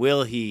again.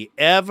 Will he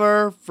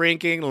ever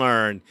freaking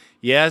learn?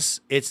 Yes,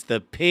 it's the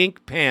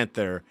Pink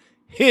Panther.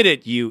 Hit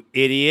it, you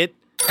idiot.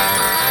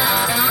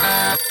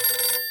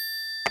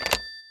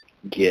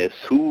 Guess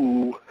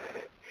who?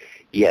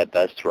 Yeah,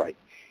 that's right.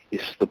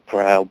 It's the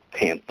Proud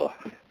Panther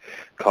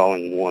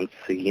calling once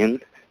again.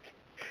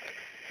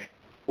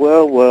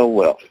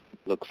 Well.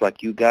 Looks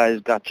like you guys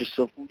got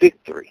yourself a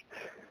victory.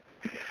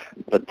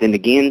 But then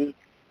again,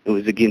 it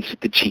was against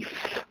the Chiefs.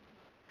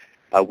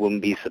 I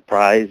wouldn't be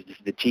surprised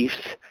if the Chiefs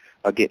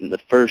are getting the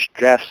first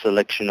draft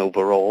selection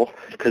overall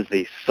because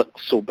they suck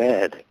so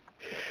bad.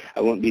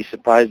 I wouldn't be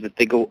surprised if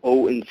they go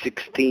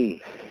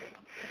 0-16.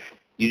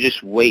 You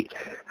just wait.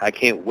 I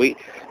can't wait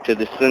till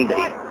the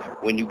Sunday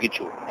when you get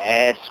your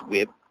ass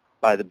whipped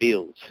by the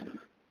Bills.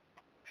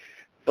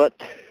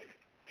 But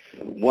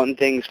one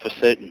thing's for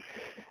certain.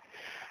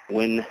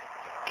 When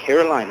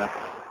Carolina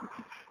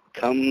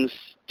comes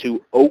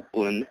to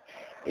Oakland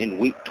in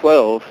Week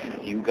 12,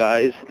 you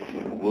guys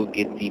will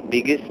get the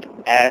biggest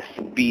ass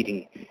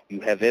beating you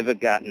have ever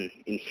gotten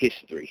in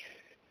history.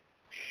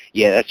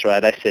 Yeah, that's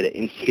right, I said it,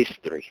 in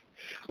history.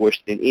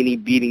 Worse than any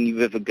beating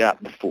you've ever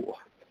got before.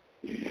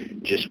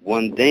 Just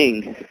one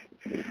thing,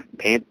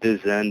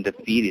 Panthers are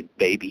undefeated,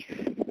 baby.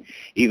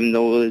 Even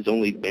though there's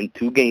only been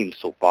 2 games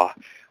so far,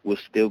 we're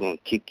still going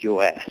to kick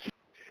your ass.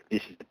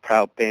 This is the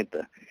Proud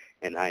Panther,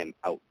 and I am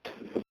out.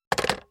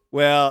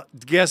 Well,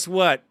 guess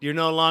what? You're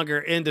no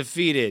longer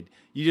undefeated.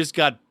 You just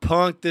got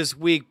punked this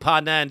week,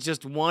 partner, and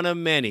just one of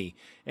many.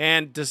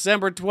 And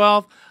December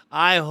 12th,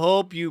 I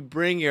hope you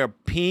bring your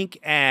pink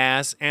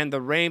ass and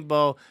the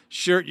rainbow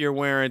shirt you're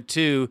wearing,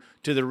 too,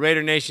 to the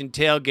Raider Nation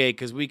tailgate,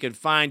 because we can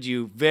find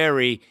you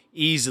very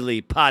easily,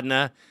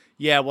 partner.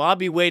 Yeah, well, I'll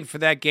be waiting for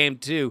that game,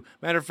 too.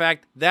 Matter of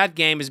fact, that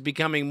game is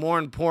becoming more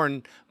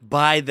important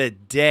by the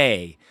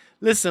day.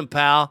 Listen,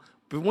 pal,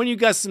 but when you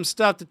got some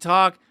stuff to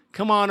talk,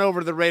 come on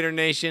over to the Raider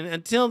Nation.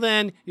 Until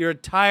then, you're a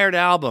tired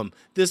album.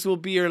 This will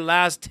be your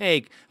last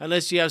take,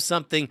 unless you have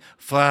something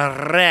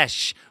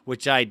fresh,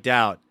 which I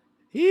doubt.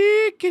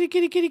 Kitty,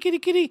 kitty, kitty, kitty,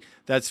 kitty.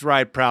 That's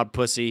right, proud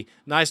pussy.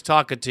 Nice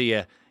talking to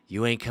you.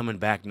 You ain't coming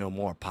back no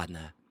more,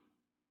 partner.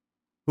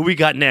 Who we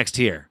got next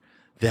here?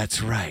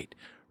 That's right,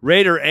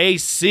 Raider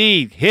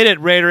AC. Hit it,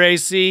 Raider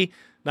AC.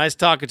 Nice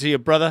talking to you,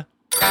 brother.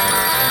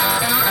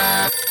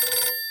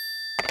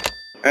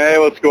 Hey,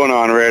 what's going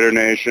on, Raider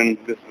Nation?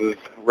 This is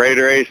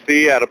Raider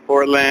AC out of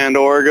Portland,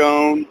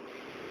 Oregon.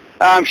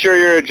 I'm sure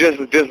you're just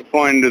as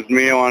disappointed as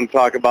me. I want to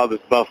talk about this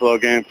Buffalo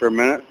game for a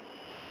minute.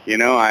 You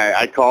know,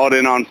 I called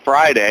in on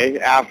Friday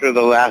after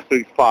the last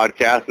week's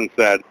podcast and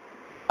said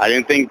I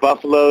didn't think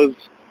Buffalo's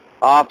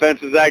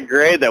offense is that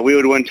great, that we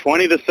would win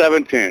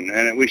 20-17,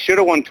 and we should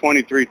have won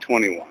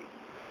 23-21.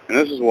 And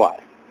this is why.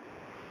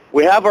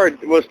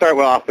 We'll start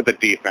off with the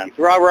defense.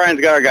 Rob Ryan's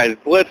got our guys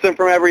blitzing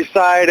from every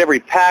side, every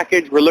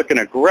package. We're looking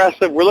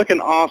aggressive. We're looking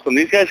awesome.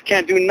 These guys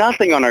can't do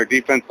nothing on our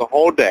defense the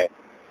whole day.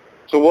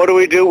 So what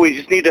do? We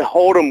just need to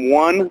hold them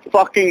one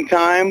fucking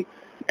time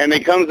and he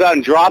comes out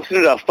and drops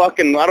into a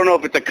fucking, I don't know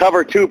if it's a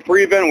cover 2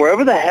 prevent,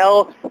 wherever the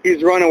hell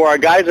he's running, where our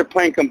guys are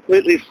playing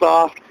completely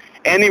soft.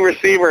 Any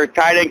receiver or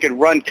tight end could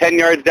run 10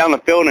 yards down the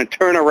field and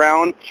turn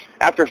around.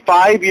 After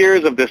 5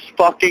 years of this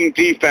fucking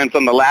defense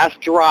on the last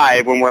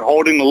drive when we're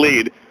holding the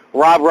lead,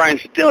 Rob Ryan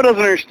still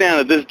doesn't understand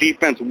that this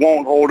defense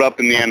won't hold up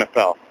in the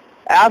NFL.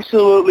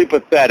 Absolutely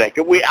pathetic.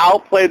 We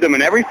outplayed them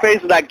in every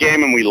phase of that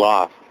game, and we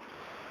lost.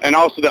 And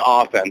also the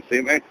offense.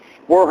 I mean,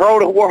 we're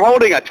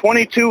holding a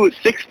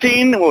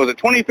 22-16, what was it,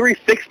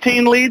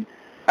 23-16 lead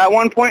at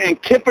one point,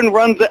 and Kiffin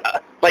runs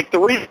like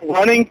 3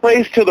 running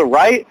plays to the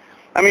right.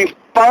 I mean,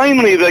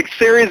 finally, the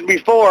series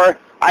before,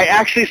 I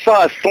actually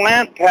saw a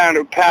slant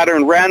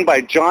pattern ran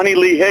by Johnny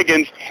Lee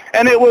Higgins,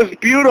 and it was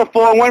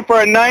beautiful and went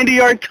for a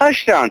 90-yard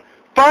touchdown.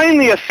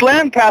 Finally, a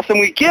slant pass, and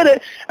we get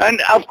it.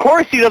 And, of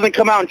course, he doesn't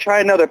come out and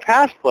try another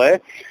pass play.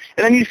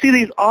 And then you see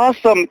these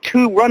awesome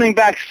 2 running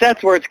back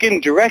sets where it's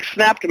getting direct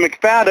snap to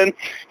McFadden.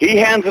 He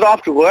hands it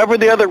off to whoever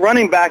the other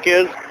running back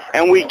is,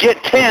 and we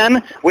get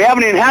 10. We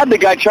haven't even had the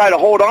guy try to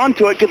hold on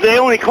to it because they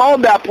only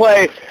called that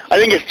play, I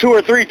think it's 2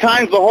 or 3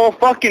 times the whole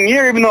fucking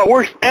year, even though it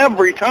works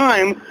every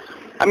time.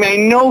 I mean, I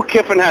know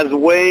Kiffin has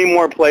way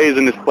more plays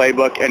in his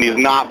playbook, and he's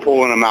not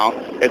pulling them out.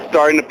 It's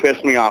starting to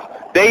piss me off.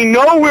 They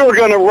know we were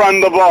going to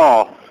run the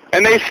ball,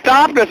 and they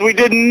stopped us. We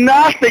did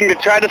nothing to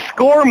try to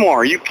score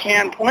more. You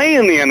can't play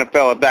in the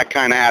NFL with that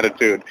kind of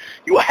attitude.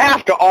 You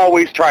have to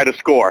always try to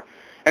score.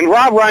 And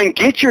Rob Ryan,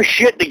 get your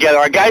shit together.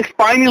 Our guys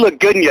finally look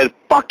good, and you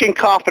fucking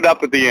cough it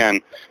up at the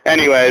end.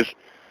 Anyways,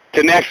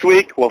 to next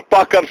week, we'll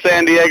fuck up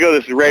San Diego.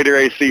 This is Raider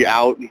AC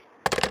out.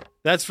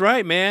 That's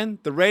right, man.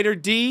 The Raider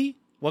D,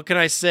 what can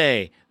I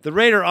say? The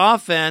Raider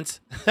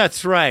offense,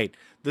 that's right.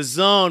 The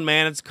zone,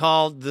 man, it's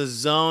called the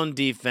zone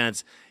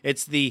defense.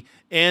 It's the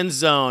end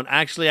zone.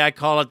 Actually, I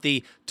call it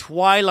the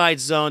Twilight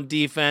Zone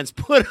defense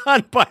put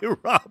on by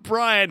Rob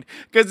Ryan,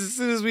 because as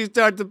soon as we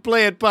start to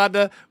play it,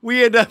 partner,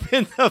 we end up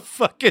in the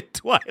fucking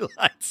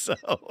Twilight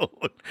Zone.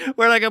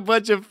 We're like a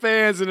bunch of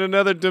fans in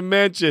another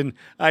dimension.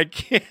 I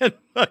can't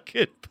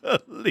fucking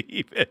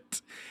believe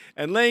it.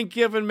 And Lane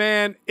Kiffin,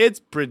 man, it's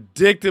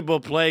predictable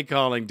play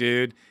calling,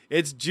 dude.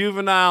 It's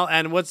juvenile,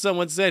 and what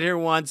someone said here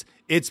once,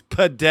 it's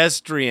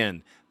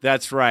pedestrian.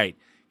 That's right.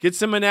 Get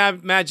some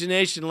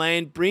imagination,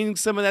 Lane. Bring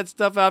some of that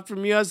stuff out from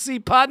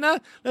USC, partner.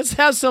 Let's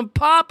have some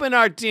pop in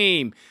our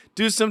team.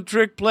 Do some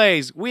trick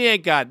plays. We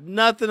ain't got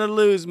nothing to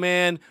lose,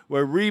 man.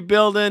 We're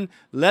rebuilding.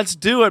 Let's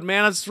do it,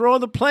 man. Let's throw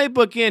the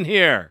playbook in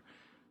here.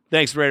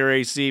 Thanks, Raider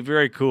AC.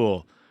 Very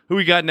cool. Who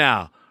we got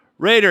now?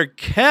 Raider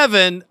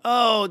Kevin.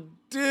 Oh,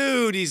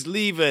 dude, he's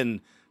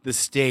leaving the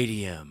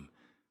stadium.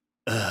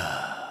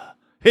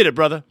 Hit it,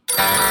 brother.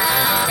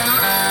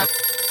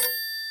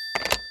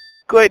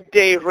 Good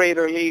day,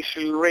 Raider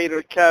Nation.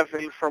 Raider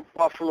Kevin from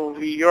Buffalo,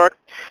 New York.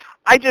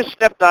 I just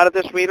stepped out of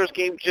this Raiders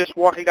game, just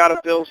walking out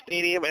of Bill's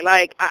Stadium, and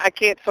I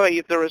can't tell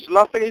you, there is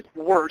nothing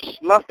worse,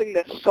 nothing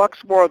that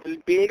sucks more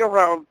than being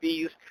around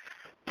these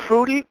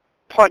prudent,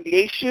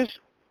 pugnacious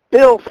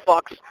Bill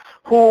fucks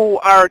who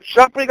are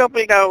jumping up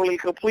and down in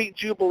complete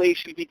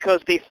jubilation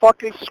because they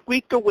fucking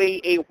squeaked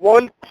away a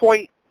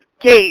 1-point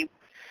game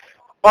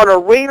on a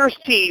Raiders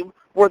team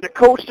where the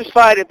coach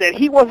decided that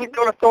he wasn't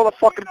going to throw the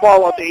fucking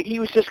ball all day. He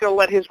was just going to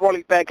let his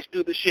running backs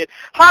do the shit.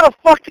 How the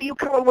fuck do you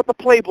come in with the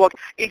playbook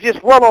and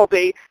just run all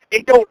day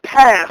and don't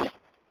pass?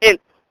 And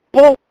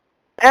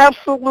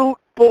absolute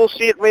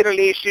bullshit, Raider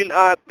Nation.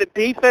 The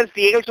defense,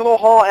 the Angelo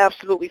Hall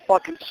absolutely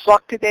fucking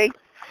sucked today.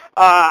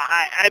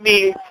 I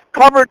mean,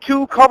 cover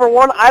 2, cover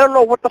 1, I don't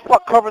know what the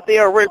fuck cover they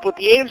are in, but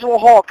the Angelo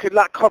Hall could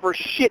not cover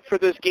shit for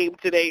this game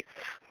today.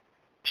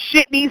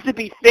 Shit needs to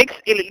be fixed,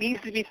 and it needs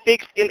to be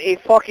fixed in a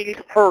fucking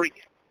hurry.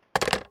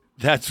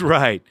 That's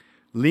right.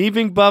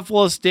 Leaving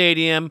Buffalo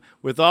Stadium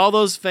with all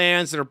those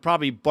fans that are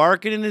probably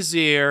barking in his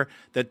ear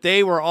that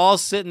they were all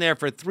sitting there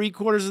for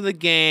 3/4 of the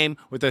game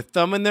with their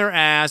thumb in their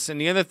ass and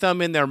the other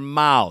thumb in their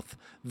mouth.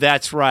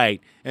 That's right.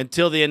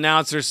 Until the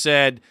announcer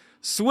said,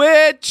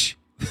 "Switch!"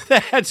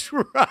 That's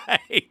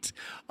right.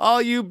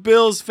 All you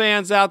Bills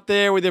fans out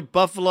there with your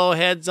Buffalo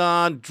heads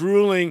on,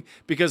 drooling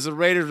because the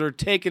Raiders are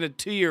taking it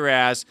to your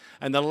ass,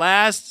 and the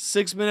last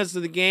 6 minutes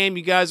of the game,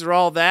 you guys are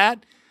all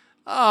that?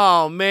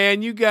 Oh,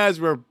 man, you guys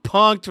were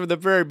punked from the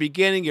very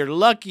beginning. You're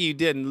lucky you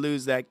didn't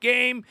lose that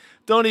game.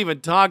 Don't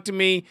even talk to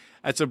me.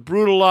 That's a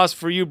brutal loss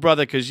for you,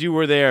 brother, because you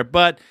were there.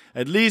 But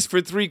at least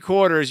for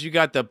 3/4, you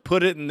got to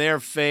put it in their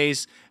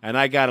face, and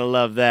I got to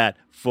love that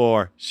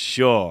for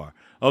sure.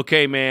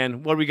 Okay,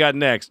 man, what do we got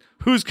next?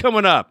 Who's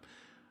coming up?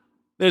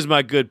 There's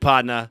my good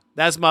partner.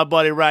 That's my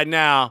buddy right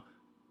now.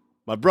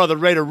 My brother,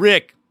 Raider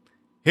Rick.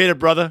 Hit it,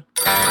 brother.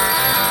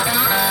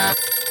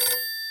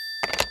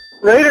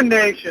 Raider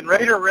Nation,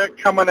 Raider Rick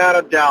coming out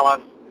of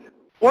Dallas.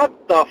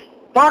 What the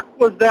fuck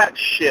was that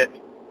shit?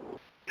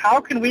 How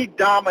can we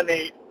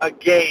dominate a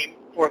game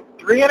for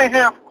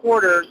 3.5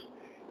 quarters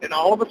and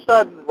all of a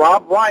sudden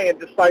Rob Ryan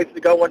decides to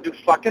go into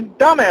fucking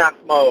dumbass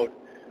mode?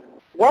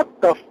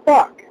 What the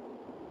fuck?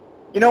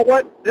 You know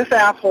what? This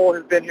asshole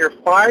has been here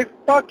 5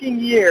 fucking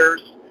years.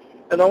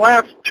 In the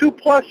last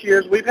 2+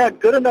 years, we've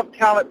had good enough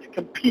talent to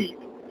compete.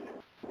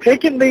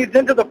 taking leads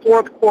into the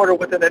fourth quarter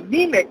with an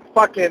anemic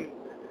fucking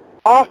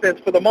offense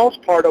for the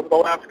most part over the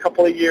last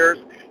couple of years,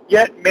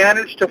 yet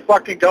managed to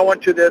fucking go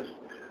into this,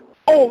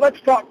 oh, let's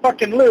not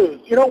fucking lose.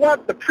 You know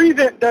what? The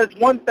prevent does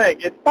one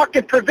thing. It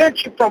fucking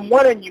prevents you from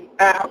winning, you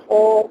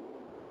asshole.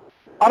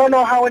 I don't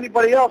know how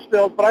anybody else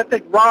feels, but I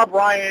think Rob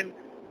Ryan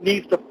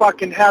needs to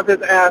fucking have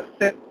his ass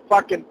sent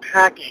fucking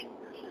packing.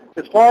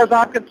 As far as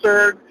I'm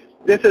concerned,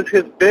 this is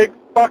his big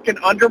fucking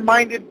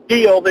undermined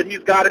deal that he's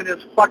got in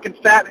his fucking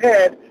fat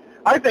head.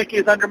 I think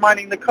he's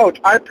undermining the coach.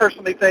 I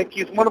personally think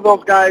he's one of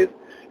those guys,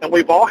 and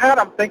we've all had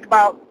them. Think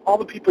about all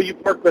the people you've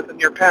worked with in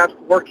your past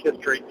work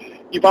history.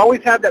 You've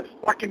always had that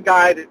fucking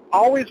guy that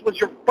always was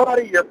your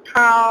buddy, your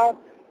pal.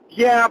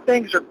 Yeah,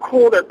 things are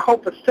cool. They're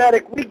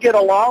copacetic. We get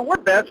along. We're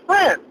best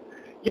friends.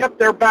 Yep,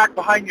 they're back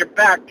behind your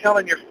back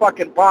telling your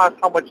fucking boss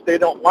how much they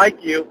don't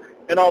like you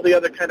and all the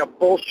other kind of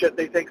bullshit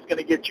they think is going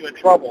to get you in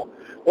trouble.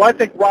 Well, I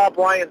think Rob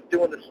Ryan's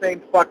doing the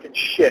same fucking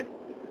shit.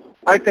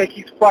 I think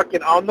he's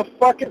fucking on the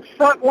fucking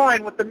front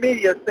line with the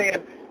media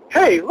saying,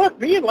 hey, look,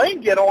 me and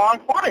Lane get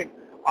along fine.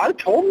 I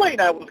told Lane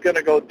I was going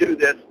to go do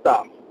this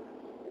stuff.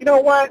 You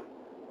know what?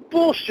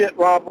 Bullshit,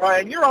 Rob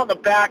Ryan. You're on the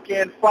back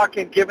end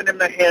fucking giving him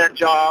the hand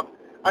job.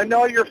 I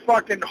know you're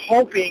fucking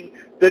hoping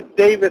that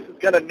Davis is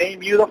going to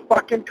name you the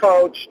fucking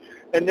coach,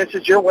 and this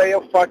is your way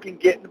of fucking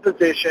getting the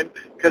position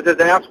because his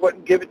ass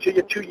wouldn't give it to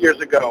you 2 years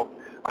ago.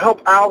 I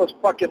hope Al is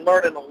fucking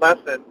learning a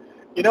lesson.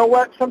 You know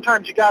what?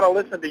 Sometimes you got to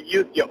listen to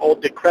youth, you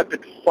old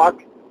decrepit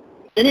fuck.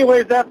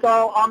 Anyways, that's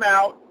all. I'm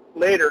out.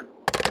 Later.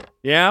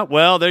 Yeah,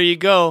 well, there you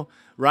go.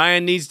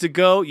 Ryan needs to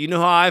go. You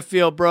know how I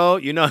feel, bro.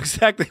 You know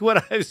exactly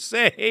what I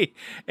say.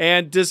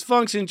 And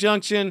Dysfunction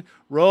Junction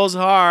rolls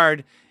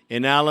hard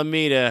in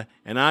Alameda,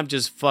 and I'm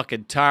just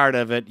fucking tired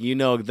of it. You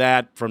know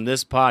that from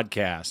this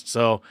podcast.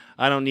 So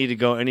I don't need to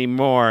go any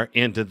more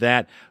into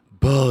that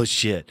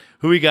bullshit.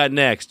 Who we got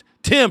next?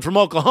 Tim from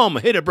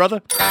Oklahoma. Hit it,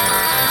 brother.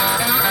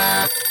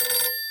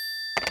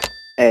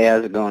 Hey,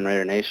 how's it going,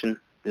 Raider Nation?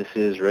 This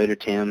is Raider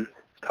Tim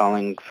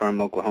calling from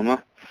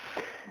Oklahoma.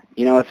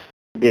 You know, it's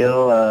a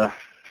deal.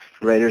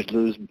 Raiders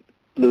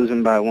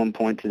losing by 1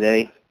 point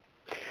today.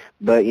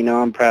 But, you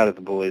know, I'm proud of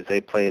the boys.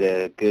 They played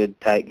a good,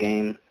 tight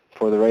game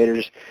for the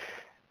Raiders.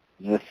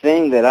 The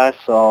thing that I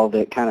saw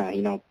that kind of,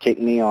 you know,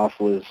 kicked me off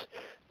was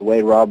the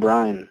way Rob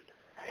Ryan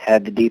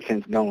had the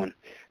defense going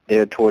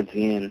there towards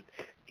the end.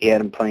 He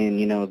had them playing,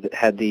 you know,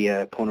 had the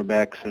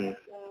cornerbacks and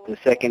the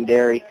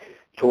secondary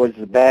towards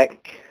the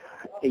back,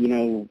 you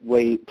know,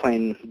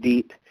 playing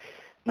deep,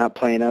 not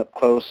playing up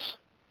close.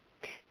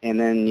 And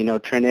then, you know,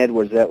 Trent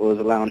Edwards, that was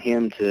allowing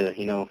him to,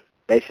 you know,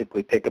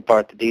 basically pick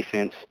apart the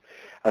defense.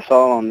 I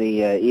saw on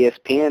the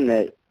ESPN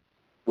that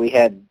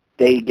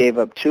they gave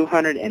up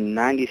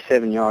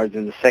 297 yards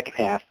in the second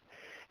half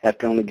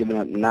after only giving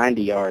up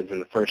 90 yards in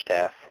the first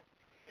half.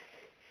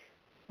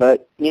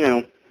 But, you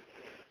know,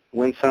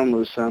 win some,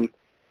 lose some.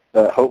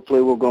 But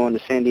hopefully we'll go into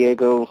San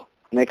Diego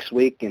next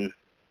week and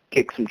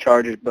kick some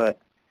Chargers butt.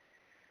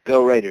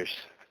 Go Raiders.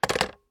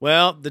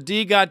 Well, the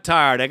D got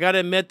tired. I got to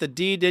admit the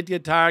D did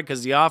get tired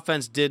because the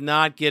offense did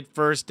not get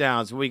first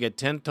downs. We get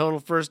 10 total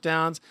first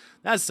downs.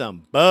 That's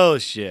some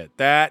bullshit.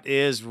 That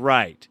is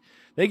right.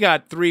 They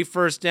got 3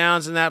 first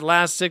downs in that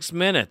last 6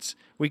 minutes.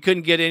 We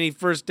couldn't get any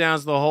first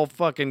downs the whole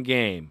fucking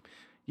game.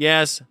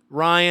 Yes,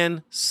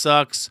 Ryan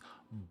sucks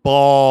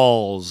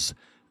balls.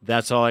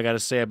 That's all I got to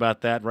say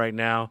about that right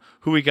now.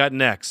 Who we got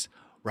next?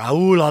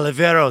 Raul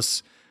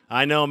Oliveros.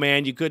 I know,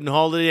 man, you couldn't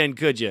hold it in,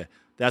 could you?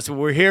 That's what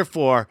we're here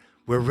for.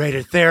 We're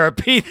Raider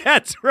Therapy.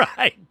 That's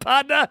right,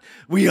 partner.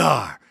 We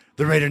are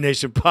the Raider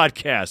Nation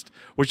Podcast.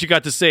 What you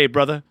got to say,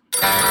 brother?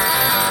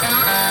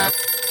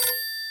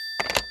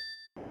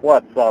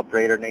 What's up,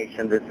 Raider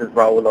Nation? This is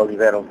Raul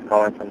Oliveros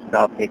calling from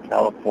Southgate,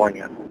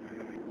 California.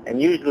 And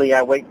usually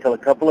I wait till a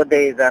couple of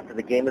days after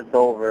the game is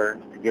over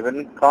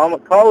to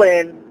call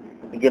in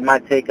and give my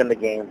take on the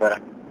game,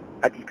 but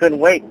I just couldn't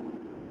wait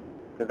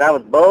because that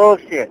was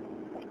bullshit.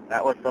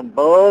 That was some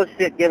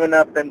bullshit giving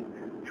up them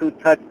 2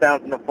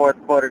 touchdowns in the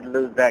fourth quarter to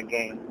lose that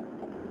game.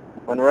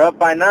 When we're up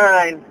by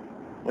 9,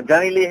 when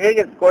Johnny Lee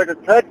Higgins scores a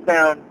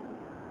touchdown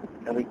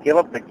and we give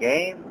up the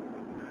game,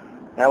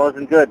 that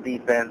wasn't good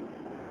defense.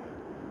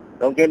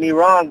 Don't get me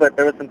wrong, but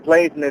there were some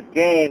plays in this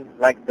game,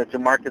 like the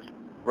Jamarcus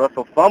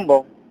Russell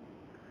fumble,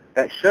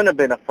 that shouldn't have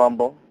been a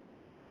fumble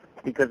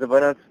because of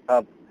a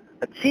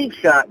cheap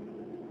shot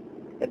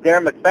that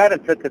Darren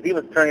McFadden took because he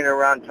was turning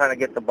around trying to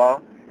get the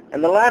ball,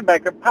 and the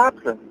linebacker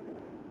pops him.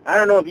 I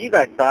don't know if you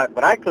guys saw it,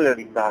 but I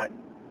clearly saw it.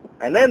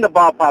 And then the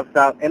ball pops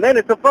out, and then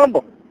it's a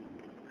fumble.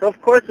 So,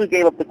 of course, we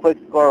gave up the quick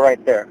score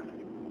right there.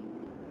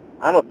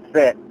 I'm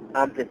upset.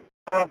 I'm pissed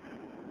off.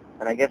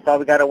 And I guess all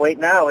we got to wait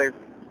now is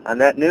on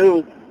that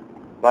news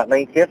about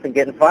Lane Kiffin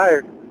getting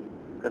fired.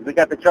 Because we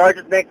got the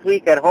Chargers next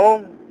week at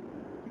home.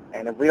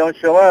 And if we don't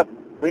show up,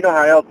 we know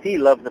how LT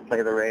loves to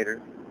play the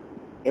Raiders.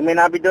 He may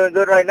not be doing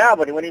good right now,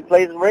 but when he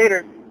plays the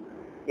Raiders,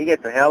 he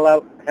gets a hell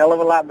of a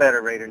lot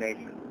better, Raider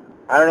Nation.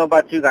 I don't know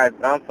about you guys,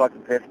 but I'm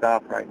fucking pissed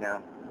off right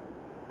now.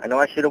 I know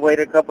I should have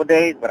waited a couple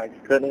days, but I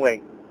just couldn't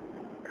wait.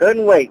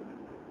 Couldn't wait.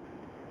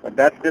 But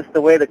that's just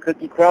the way the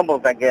cookie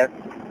crumbles, I guess.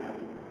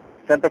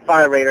 Center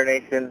Fire, Raider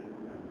Nation.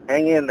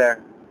 Hang in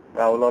there.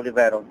 Raul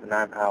Oliveros, and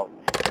I'm out.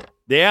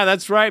 Yeah,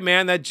 that's right,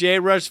 man. That J.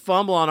 Rush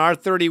fumble on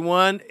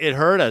R31, it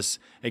hurt us.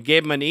 It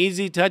gave him an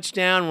easy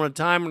touchdown when a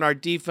time when our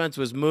defense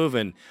was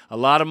moving. A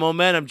lot of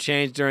momentum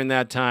changed during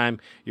that time.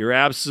 You're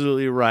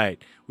absolutely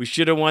right. We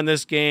should have won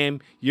this game.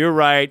 You're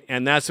right,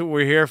 and that's what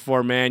we're here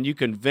for, man. You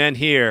can vent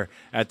here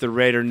at the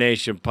Raider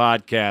Nation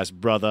podcast,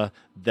 brother.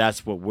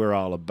 That's what we're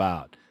all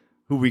about.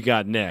 Who we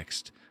got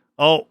next?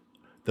 Oh,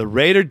 the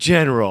Raider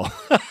General.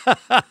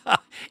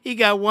 He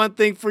got one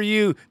thing for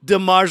you,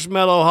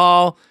 DeMarshmallow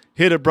Hall.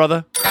 Hit it,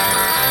 brother.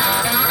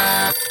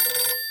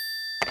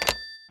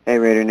 Hey,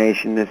 Raider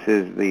Nation. This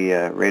is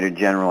the Raider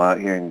General out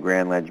here in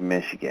Grand Ledge,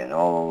 Michigan.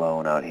 All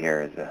alone out here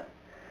as a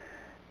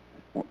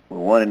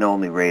one and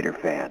only Raider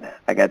fan.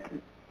 I got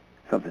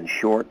something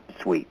short,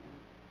 sweet.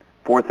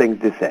 4 things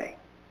to say.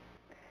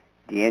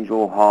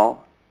 D'Angelo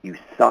Hall, you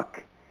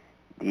suck.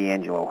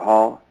 D'Angelo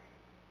Hall,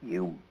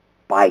 you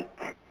bite.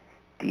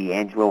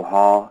 D'Angelo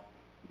Hall,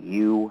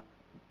 you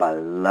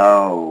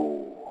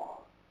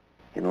blow.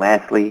 And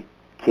lastly,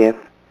 Kiff,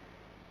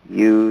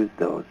 use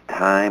those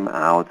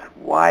timeouts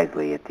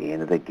wisely at the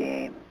end of the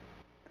game.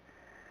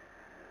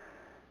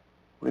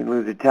 Win,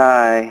 lose, or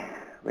tie.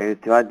 Raiders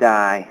till I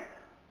die.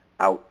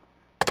 Out.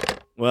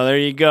 Well, there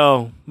you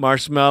go,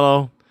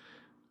 Marshmallow.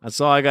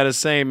 That's all I got to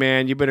say,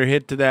 man. You better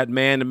hit to that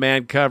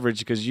man-to-man coverage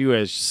because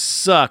you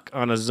suck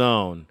on a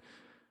zone.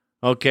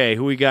 Okay,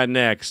 who we got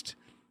next?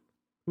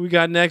 Who we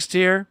got next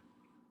here?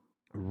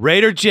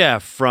 Raider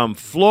Jeff from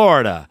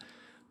Florida.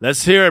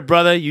 Let's hear it,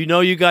 brother. You know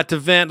you got to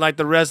vent like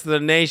the rest of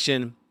the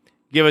nation.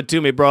 Give it to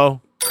me,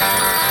 bro.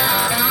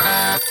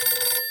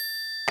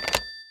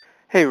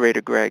 Hey,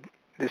 Raider Greg.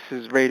 This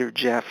is Raider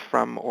Jeff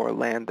from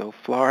Orlando,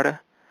 Florida.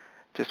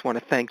 Just want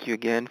to thank you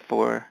again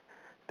for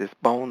this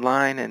bone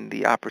line and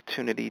the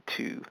opportunity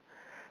to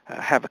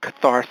have a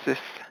catharsis,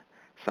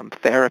 some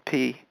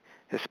therapy,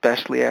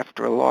 especially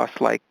after a loss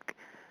like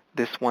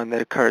this one that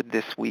occurred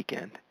this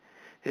weekend.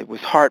 It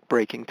was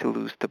heartbreaking to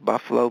lose to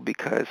Buffalo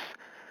because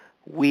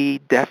we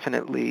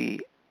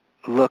definitely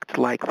looked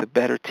like the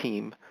better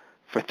team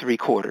for 3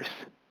 quarters.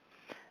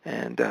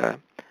 And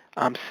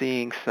I'm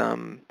seeing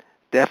some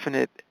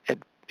definite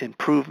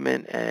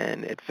improvement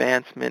and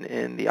advancement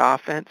in the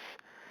offense,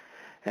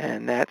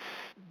 and that's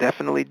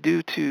definitely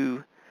due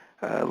to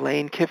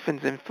Lane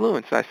Kiffin's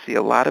influence. I see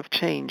a lot of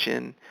change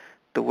in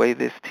the way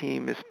this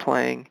team is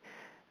playing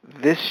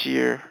this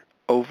year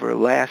over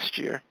last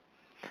year.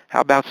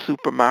 How about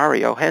Super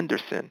Mario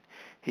Henderson?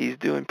 He's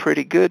doing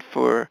pretty good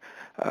for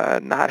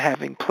not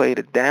having played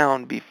it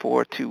down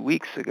before 2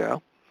 weeks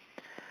ago.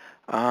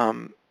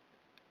 I'm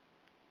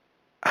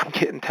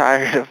getting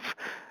tired of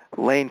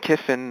Lane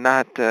Kiffin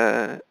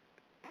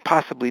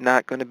possibly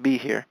not going to be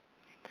here.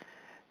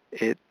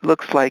 It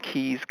looks like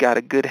he's got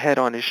a good head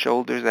on his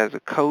shoulders as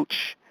a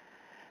coach,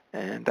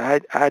 and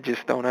I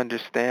just don't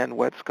understand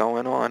what's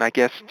going on. I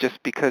guess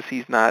just because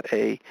he's not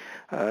a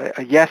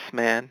yes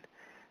man,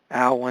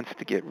 Al wants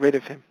to get rid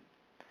of him.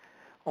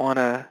 On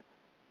a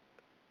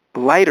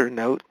lighter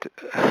note,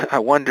 I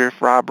wonder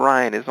if Rob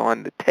Ryan is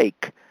on the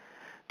take,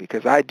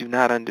 because I do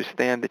not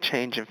understand the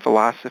change in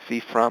philosophy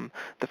from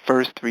the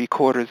first 3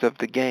 quarters of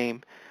the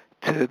game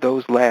to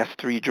those last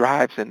 3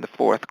 drives in the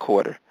 4th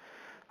quarter.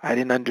 I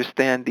didn't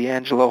understand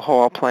D'Angelo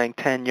Hall playing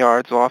 10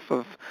 yards off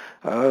of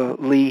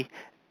Lee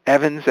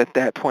Evans at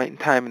that point in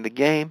time in the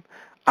game.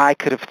 I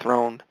could have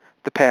thrown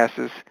the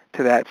passes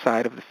to that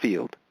side of the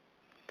field.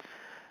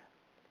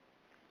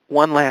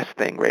 One last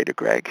thing, Raider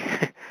Greg.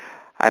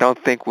 I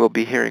don't think we'll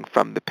be hearing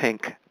from the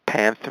Pink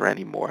Panther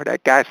anymore.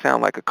 That guy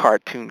sounds like a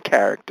cartoon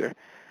character.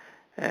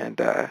 And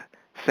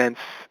since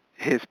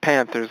his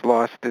Panthers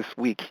lost this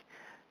week,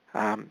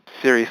 I'm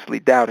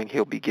seriously doubting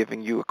he'll be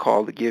giving you a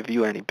call to give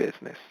you any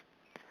business.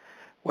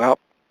 Well,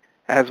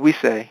 as we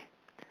say,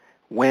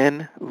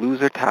 win,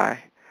 lose, or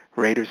tie,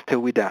 Raiders till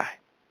we die.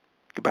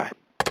 Goodbye.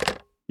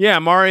 Yeah,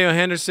 Mario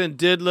Henderson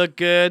did look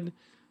good.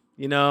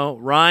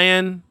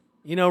 Ryan,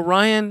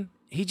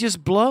 he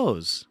just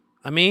blows.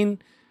 I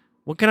mean,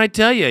 what can I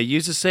tell you?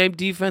 Use the same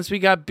defense we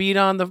got beat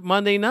on the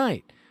Monday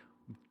night.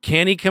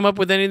 Can he come up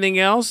with anything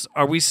else?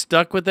 Are we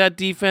stuck with that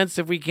defense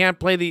if we can't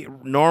play the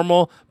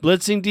normal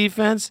blitzing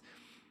defense?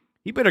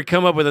 He better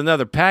come up with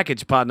another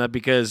package, partner,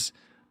 because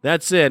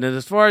that's it. And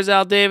as far as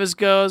Al Davis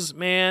goes,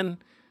 man,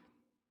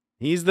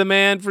 he's the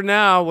man for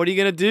now. What are you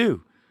going to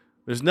do?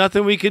 There's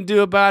nothing we can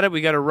do about it.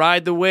 We got to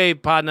ride the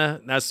wave,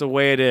 partner. That's the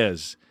way it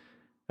is.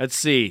 Let's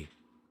see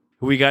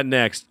who we got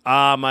next.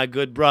 My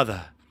good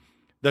brother,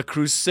 the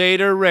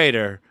Crusader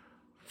Raider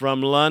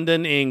from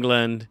London,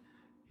 England.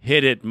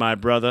 Hit it, my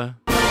brother.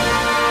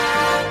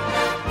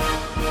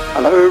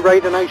 Hello,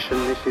 Raider Nation.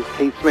 This is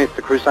Keith Smith,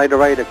 the Crusader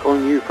Raider,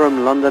 calling you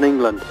from London,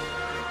 England.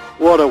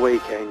 What a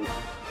weekend.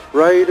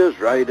 Raiders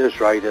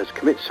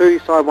commit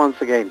suicide once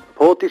again.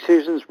 Poor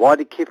decisions. Why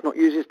did Kiff not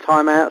use his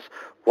timeouts?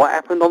 What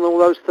happened on all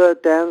those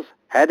 3rd downs?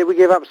 How did we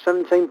give up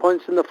 17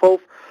 points in the 4th?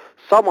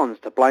 Someone's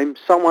to blame.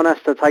 Someone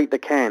has to take the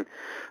can.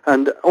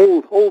 And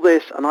all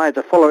this, and I had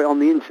to follow it on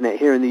the internet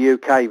here in the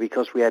UK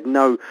because we had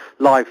no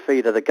live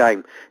feed of the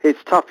game.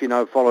 It's tough,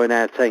 following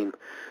our team.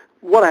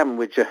 What happened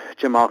with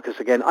Jamarcus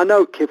again? I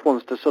know Kif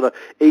wants to sort of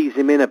ease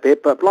him in a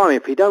bit, but blimey,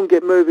 if he don't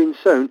get moving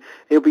soon,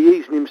 he'll be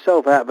easing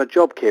himself out of a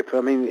job, Kif.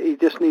 I mean, he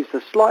just needs the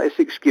slightest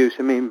excuse.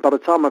 I mean, by the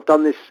time I've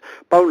done this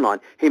bone line,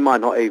 he might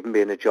not even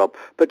be in a job.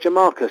 But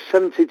Jamarcus,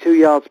 72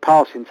 yards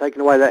passing,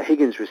 taking away that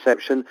Higgins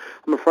reception,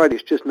 I'm afraid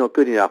it's just not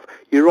good enough.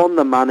 You're on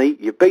the money.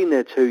 You've been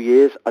there 2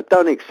 years. I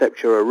don't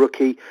accept you're a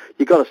rookie.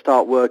 You've got to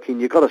start working.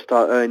 You've got to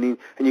start earning,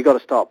 and you've got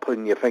to start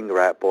putting your finger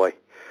out, boy.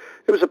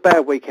 It was a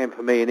bad weekend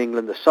for me in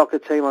England. The soccer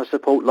team I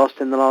support lost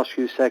in the last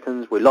few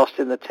seconds. We lost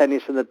in the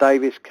tennis and the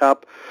Davis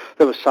Cup.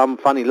 There was some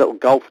funny little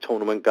golf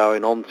tournament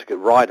going on to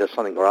ride or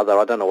something or other.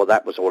 I don't know what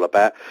that was all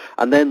about.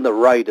 And then the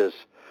Raiders.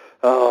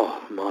 Oh,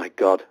 my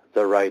God,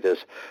 the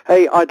Raiders.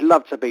 Hey, I'd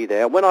love to be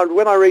there. When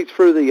I read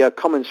through the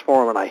comments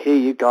forum and I hear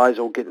you guys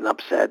all getting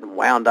upset and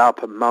wound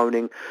up and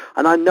moaning,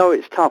 and I know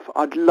it's tough,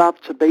 I'd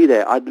love to be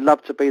there. I'd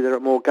love to be there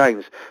at more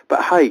games.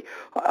 But, hey,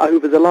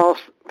 over the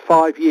last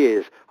 5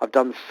 years, I've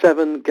done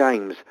 7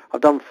 games.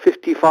 I've done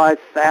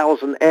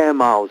 55,000 air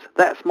miles.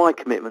 That's my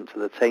commitment to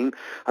the team.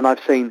 And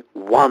I've seen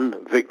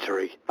 1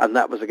 victory, and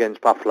that was against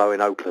Buffalo in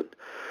Oakland.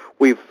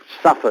 We've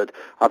suffered.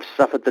 I've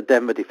suffered the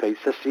Denver defeats,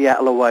 the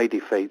Seattle away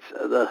defeats,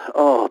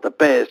 the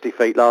Bears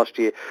defeat last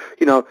year.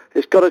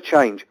 It's got to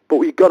change, but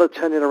we've got to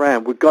turn it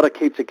around. We've got to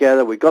keep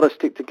together. We've got to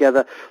stick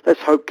together.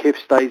 Let's hope Kif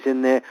stays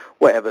in there.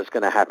 Whatever's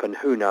going to happen,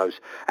 who knows?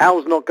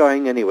 Al's not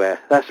going anywhere.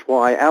 That's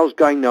why. Al's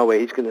going nowhere.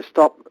 He's going to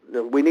stop.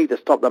 We need to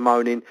stop the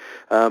moaning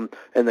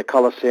in the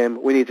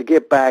Coliseum. We need to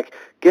get back,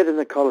 get in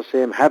the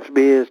Coliseum, have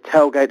beers,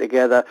 tailgate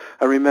together,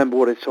 and remember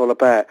what it's all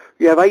about.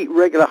 You have 8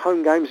 regular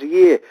home games a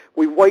year.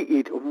 We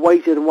waited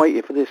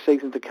for this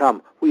season to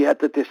come. We had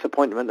the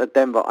disappointment at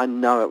Denver. I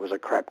know it was a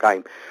crap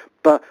game.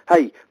 But,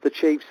 hey, the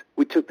Chiefs,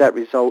 we took that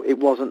result. It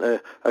wasn't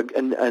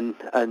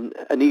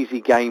an easy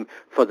game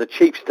for the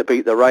Chiefs to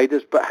beat the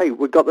Raiders. But, hey,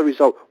 we got the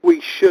result. We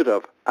should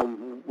have,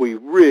 and we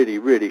really,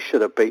 really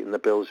should have beaten the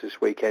Bills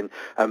this weekend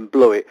and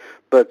blew it.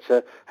 But,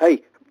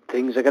 hey,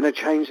 things are going to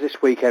change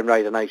this weekend,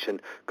 Raider Nation,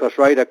 because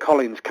Raider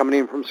Collins coming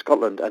in from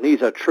Scotland, and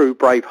he's a true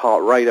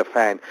Braveheart Raider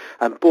fan.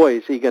 And boy,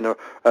 is he going to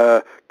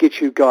get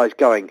you guys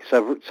going.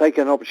 So take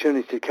an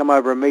opportunity to come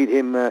over and meet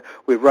him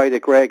with Raider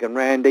Greg and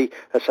Randy.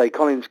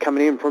 Collins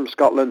coming in from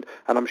Scotland,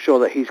 and I'm sure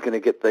that he's going to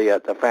get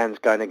the fans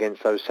going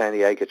against those San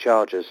Diego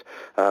Chargers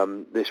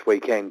this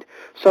weekend.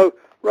 So,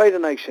 Raider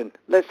Nation,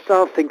 let's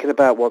start thinking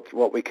about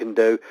what we can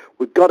do.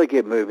 We've got to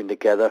get moving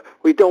together.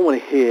 We don't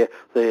want to hear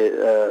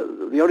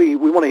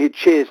we want to hear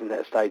cheers in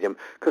that stadium,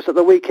 because at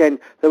the weekend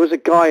there was a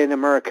guy in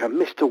America,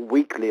 Mr.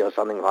 Weekly or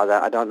something like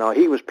that, I don't know,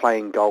 he was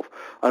playing golf,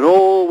 and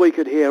all we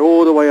could hear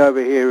all the way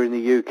over here in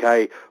the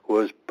UK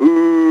was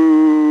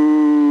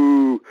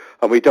boo,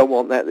 and we don't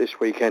want that this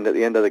weekend at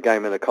the end of the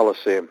game in the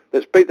Coliseum.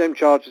 Let's beat them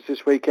Chargers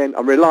this weekend.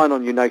 I'm relying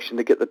on you, Nation,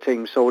 to get the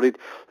team sorted.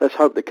 Let's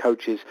hope the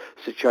coach's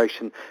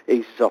situation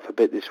eases off a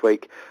bit this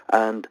week,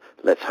 and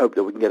let's hope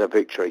that we can get a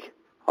victory.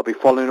 I'll be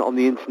following it on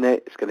the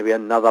internet. It's going to be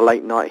another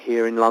late night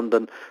here in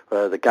London.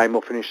 The game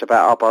will finish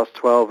about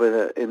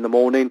 12:30 in the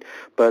morning,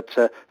 but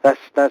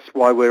that's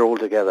why we're all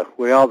together.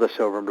 We are the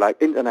Silver and Black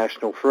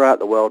International throughout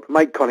the world.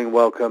 Make Colin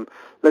welcome.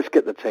 Let's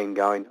get the team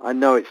going. I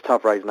know it's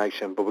tough, Raider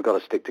Nation, but we've got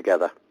to stick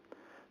together.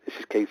 This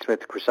is Keith Smith,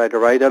 the Crusader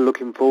Raider,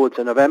 looking forward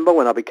to November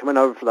when I'll be coming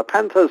over for the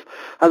Panthers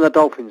and the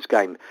Dolphins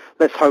game.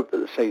 Let's hope that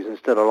the season's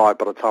still alive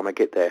by the time I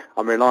get there.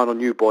 I'm relying on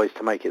you boys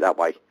to make it that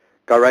way.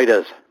 Go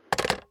Raiders.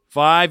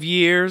 5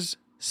 years,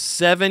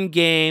 7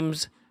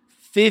 games,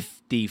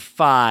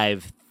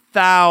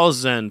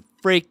 55,000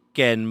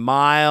 freaking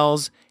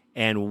miles,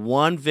 and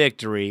 1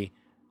 victory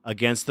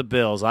against the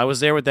Bills. I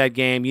was there with that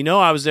game. You know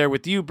I was there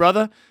with you,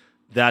 brother.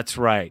 That's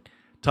right.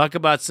 Talk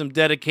about some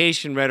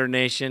dedication, Raider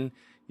Nation.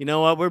 You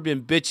know what? We've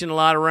been bitching a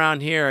lot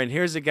around here, and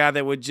here's a guy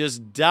that would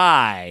just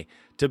die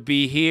to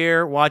be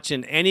here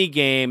watching any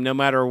game, no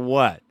matter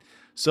what.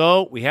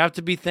 So we have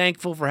to be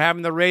thankful for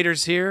having the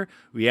Raiders here.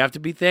 We have to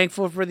be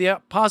thankful for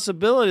the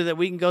possibility that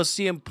we can go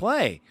see them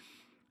play.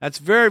 That's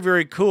very,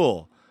 very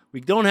cool.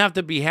 We don't have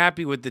to be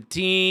happy with the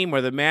team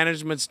or the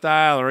management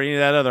style or any of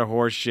that other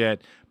horse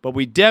shit, but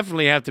we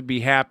definitely have to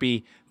be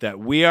happy that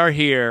we are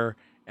here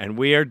and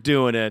we are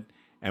doing it,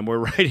 and we're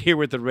right here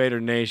with the Raider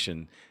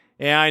Nation.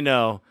 Yeah, I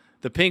know.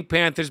 The Pink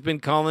Panther's been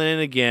calling in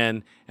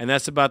again, and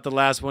that's about the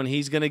last one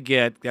he's going to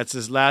get. That's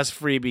his last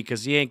freebie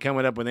because he ain't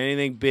coming up with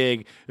anything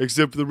big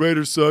except for the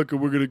Raiders suck and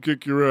we're going to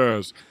kick your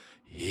ass.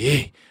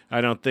 Yeah,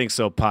 I don't think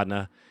so,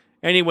 partner.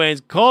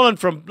 Anyways, Colin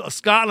from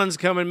Scotland's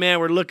coming, man.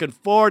 We're looking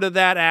forward to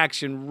that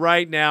action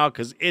right now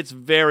because it's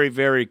very,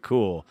 very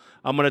cool.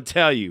 I'm going to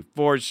tell you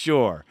for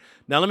sure.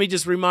 Now, let me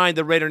just remind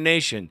the Raider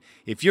Nation,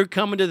 if you're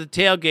coming to the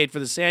tailgate for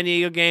the San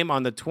Diego game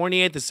on the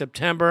 28th of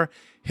September,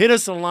 hit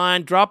us a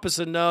line, drop us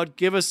a note,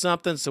 give us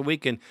something so we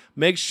can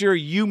make sure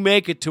you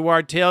make it to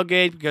our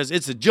tailgate, because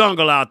it's a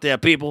jungle out there,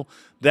 people.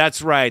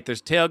 That's right.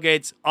 There's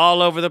tailgates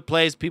all over the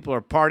place. People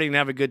are partying and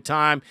having a good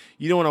time.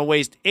 You don't want to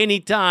waste any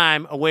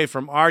time away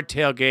from our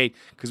tailgate,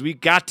 because we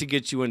got to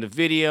get you into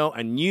video,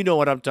 and you know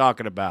what I'm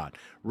talking about.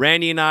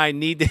 Randy and I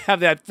need to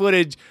have that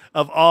footage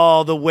of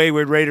all the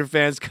wayward Raider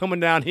fans coming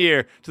down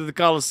here to the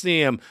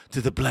Coliseum,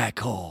 to the Black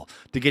Hole,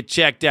 to get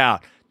checked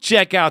out.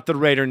 Check out the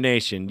Raider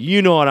Nation.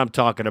 You know what I'm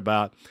talking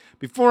about.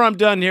 Before I'm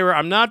done here,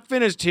 I'm not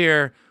finished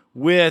here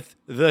with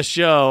the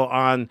show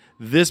on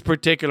this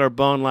particular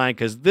bone line,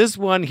 because this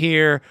one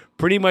here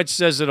pretty much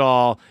says it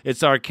all.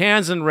 It's our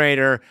Kansan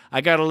Raider. I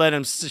got to let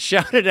him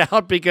shout it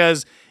out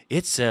because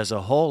it says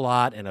a whole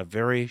lot in a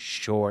very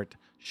short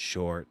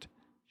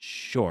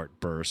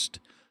burst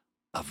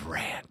of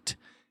rant.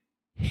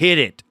 Hit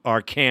it,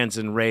 our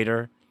Kansan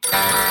Raider.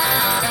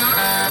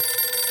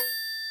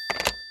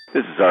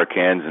 This is our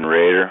Kansan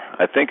Raider.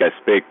 I think I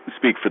speak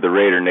for the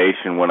Raider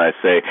Nation when I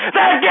say,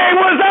 that game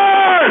was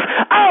ours!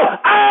 Oh!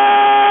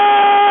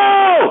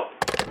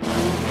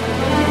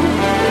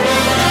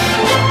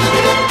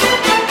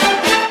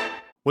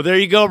 Well, there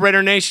you go,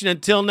 Raider Nation.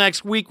 Until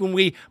next week when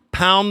we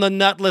pound the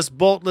nutless,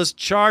 boltless,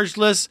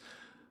 chargeless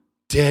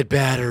dead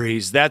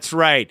batteries. That's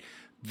right.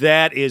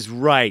 That is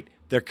right.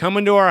 They're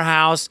coming to our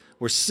house.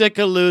 We're sick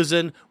of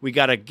losing. We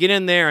got to get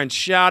in there and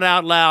shout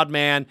out loud,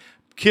 man.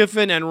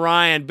 Kiffin and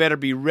Ryan better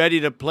be ready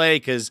to play,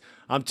 because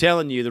I'm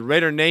telling you, the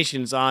Raider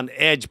Nation's on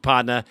edge,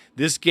 partner.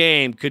 This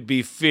game could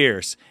be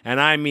fierce, and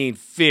I mean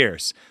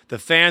fierce. The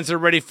fans are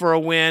ready for a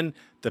win.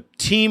 The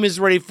team is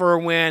ready for a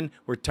win.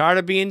 We're tired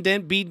of being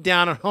beat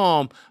down at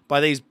home by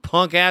these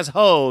punk-ass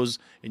hoes,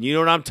 and you know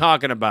what I'm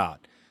talking about.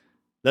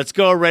 Let's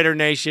go, Raider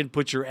Nation.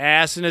 Put your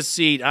ass in a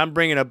seat. I'm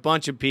bringing a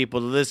bunch of people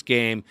to this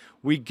game.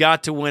 We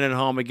got to win at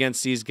home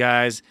against these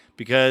guys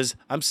because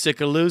I'm sick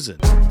of losing.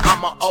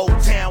 I'm an old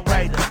town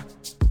Raider.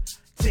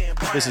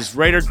 This is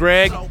Raider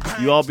Greg.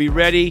 You all be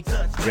ready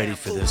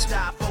for this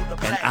one.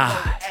 And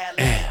I am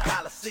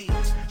out.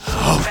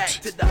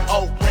 To the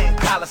Oakland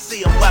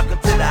Coliseum, welcome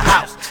to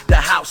the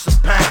house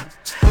of pain.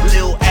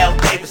 Lil L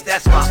Davis,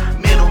 that's my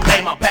middle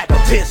name. I pack a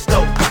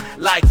pistol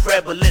like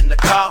Rebel in the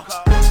car.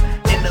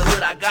 In the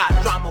hood, I got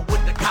drama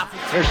with the cops.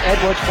 Here's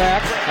Edwards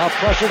back, now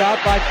pressured out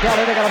by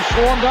Kelly. They got him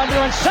swarmed under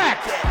and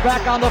sacked.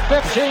 Back on the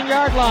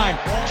 15-yard line.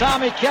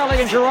 Tommy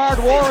Kelly and Gerard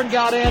Warren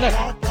got in.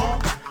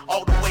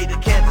 All the way to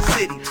Kansas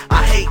City.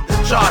 I hate the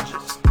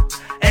Chargers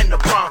and the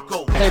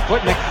Broncos. They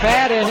put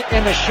McFadden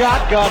in the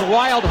shotgun.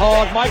 Wild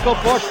hog. Michael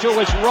Bush to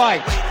his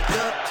right.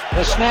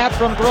 The snap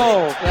from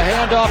Grove. The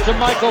handoff to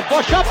Michael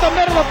Bush. Up the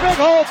middle, a big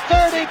hole.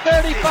 30,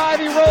 35.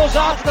 He rolls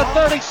out to the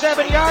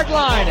 37-yard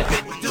line.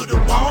 We do the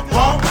womp.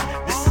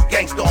 This is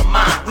gangsta on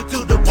mine. We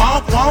do the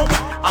womp.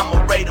 I'm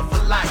a Raider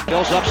for life.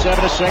 Bills up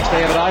 7-6.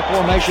 They have an I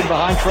formation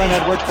behind Trent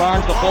Edwards.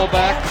 Barnes, the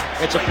fullback.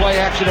 It's a play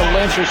action to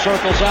Lynch, who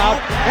circles out.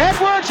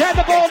 Edwards had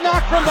the ball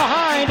knocked from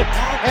behind,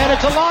 and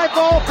it's a live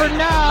ball for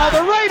now.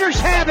 The Raiders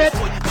have it.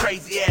 For you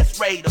crazy ass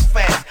Raider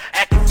fans,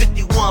 acting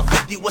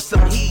 51-50 with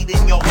some heat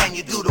in your hand.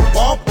 You do the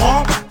womp.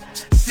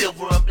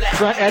 Silver and black.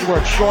 Trent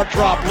Edwards, short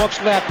drop,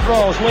 looks left,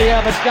 throws. Lee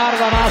Evans got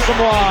it on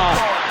Asamoah.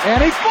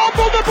 And he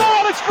fumbled the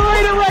ball. It's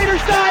free. The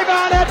Raiders dive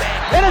on it.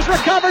 It is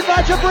recovered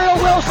by Jabril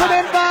Wilson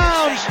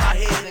inbounds. My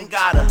head and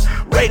got a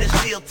Raiders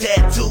shield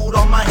tattooed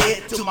on my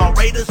head. To my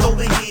Raiders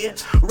over here,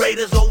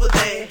 Raiders over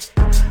there.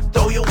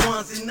 Throw your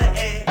ones in the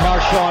air.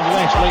 Marshawn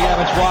Lynch, Lee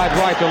Evans wide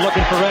right. They're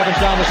looking for Evans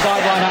down the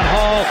sideline on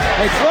Hall.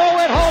 They throw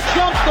it. Hall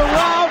jumps the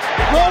route,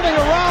 rolling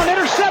around,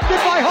 intercepted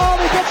by Hall.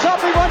 He gets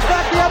up. He runs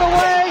back the other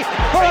way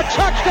for a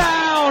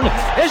touchdown.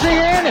 Is he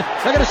in?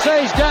 They're going to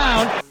say he's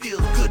down.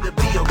 Feels good to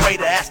be a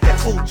Raider. Ask that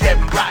fool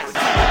Jerry Rice.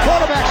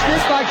 Quarterback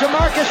sneak by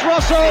Jamarcus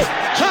Russell.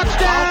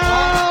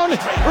 Touchdown,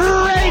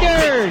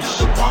 Raiders.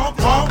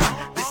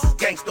 This is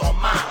gangsta on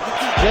mine.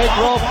 Jake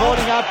Grove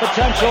pointing out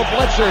potential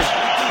blitzers.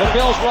 The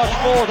Bills rush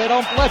forward. They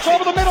don't blitz.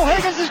 Over the middle,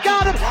 Higgins has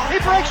got it.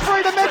 He breaks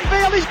free to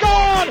midfield. He's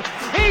gone.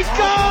 He's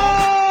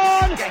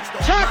gone.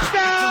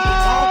 Touchdown.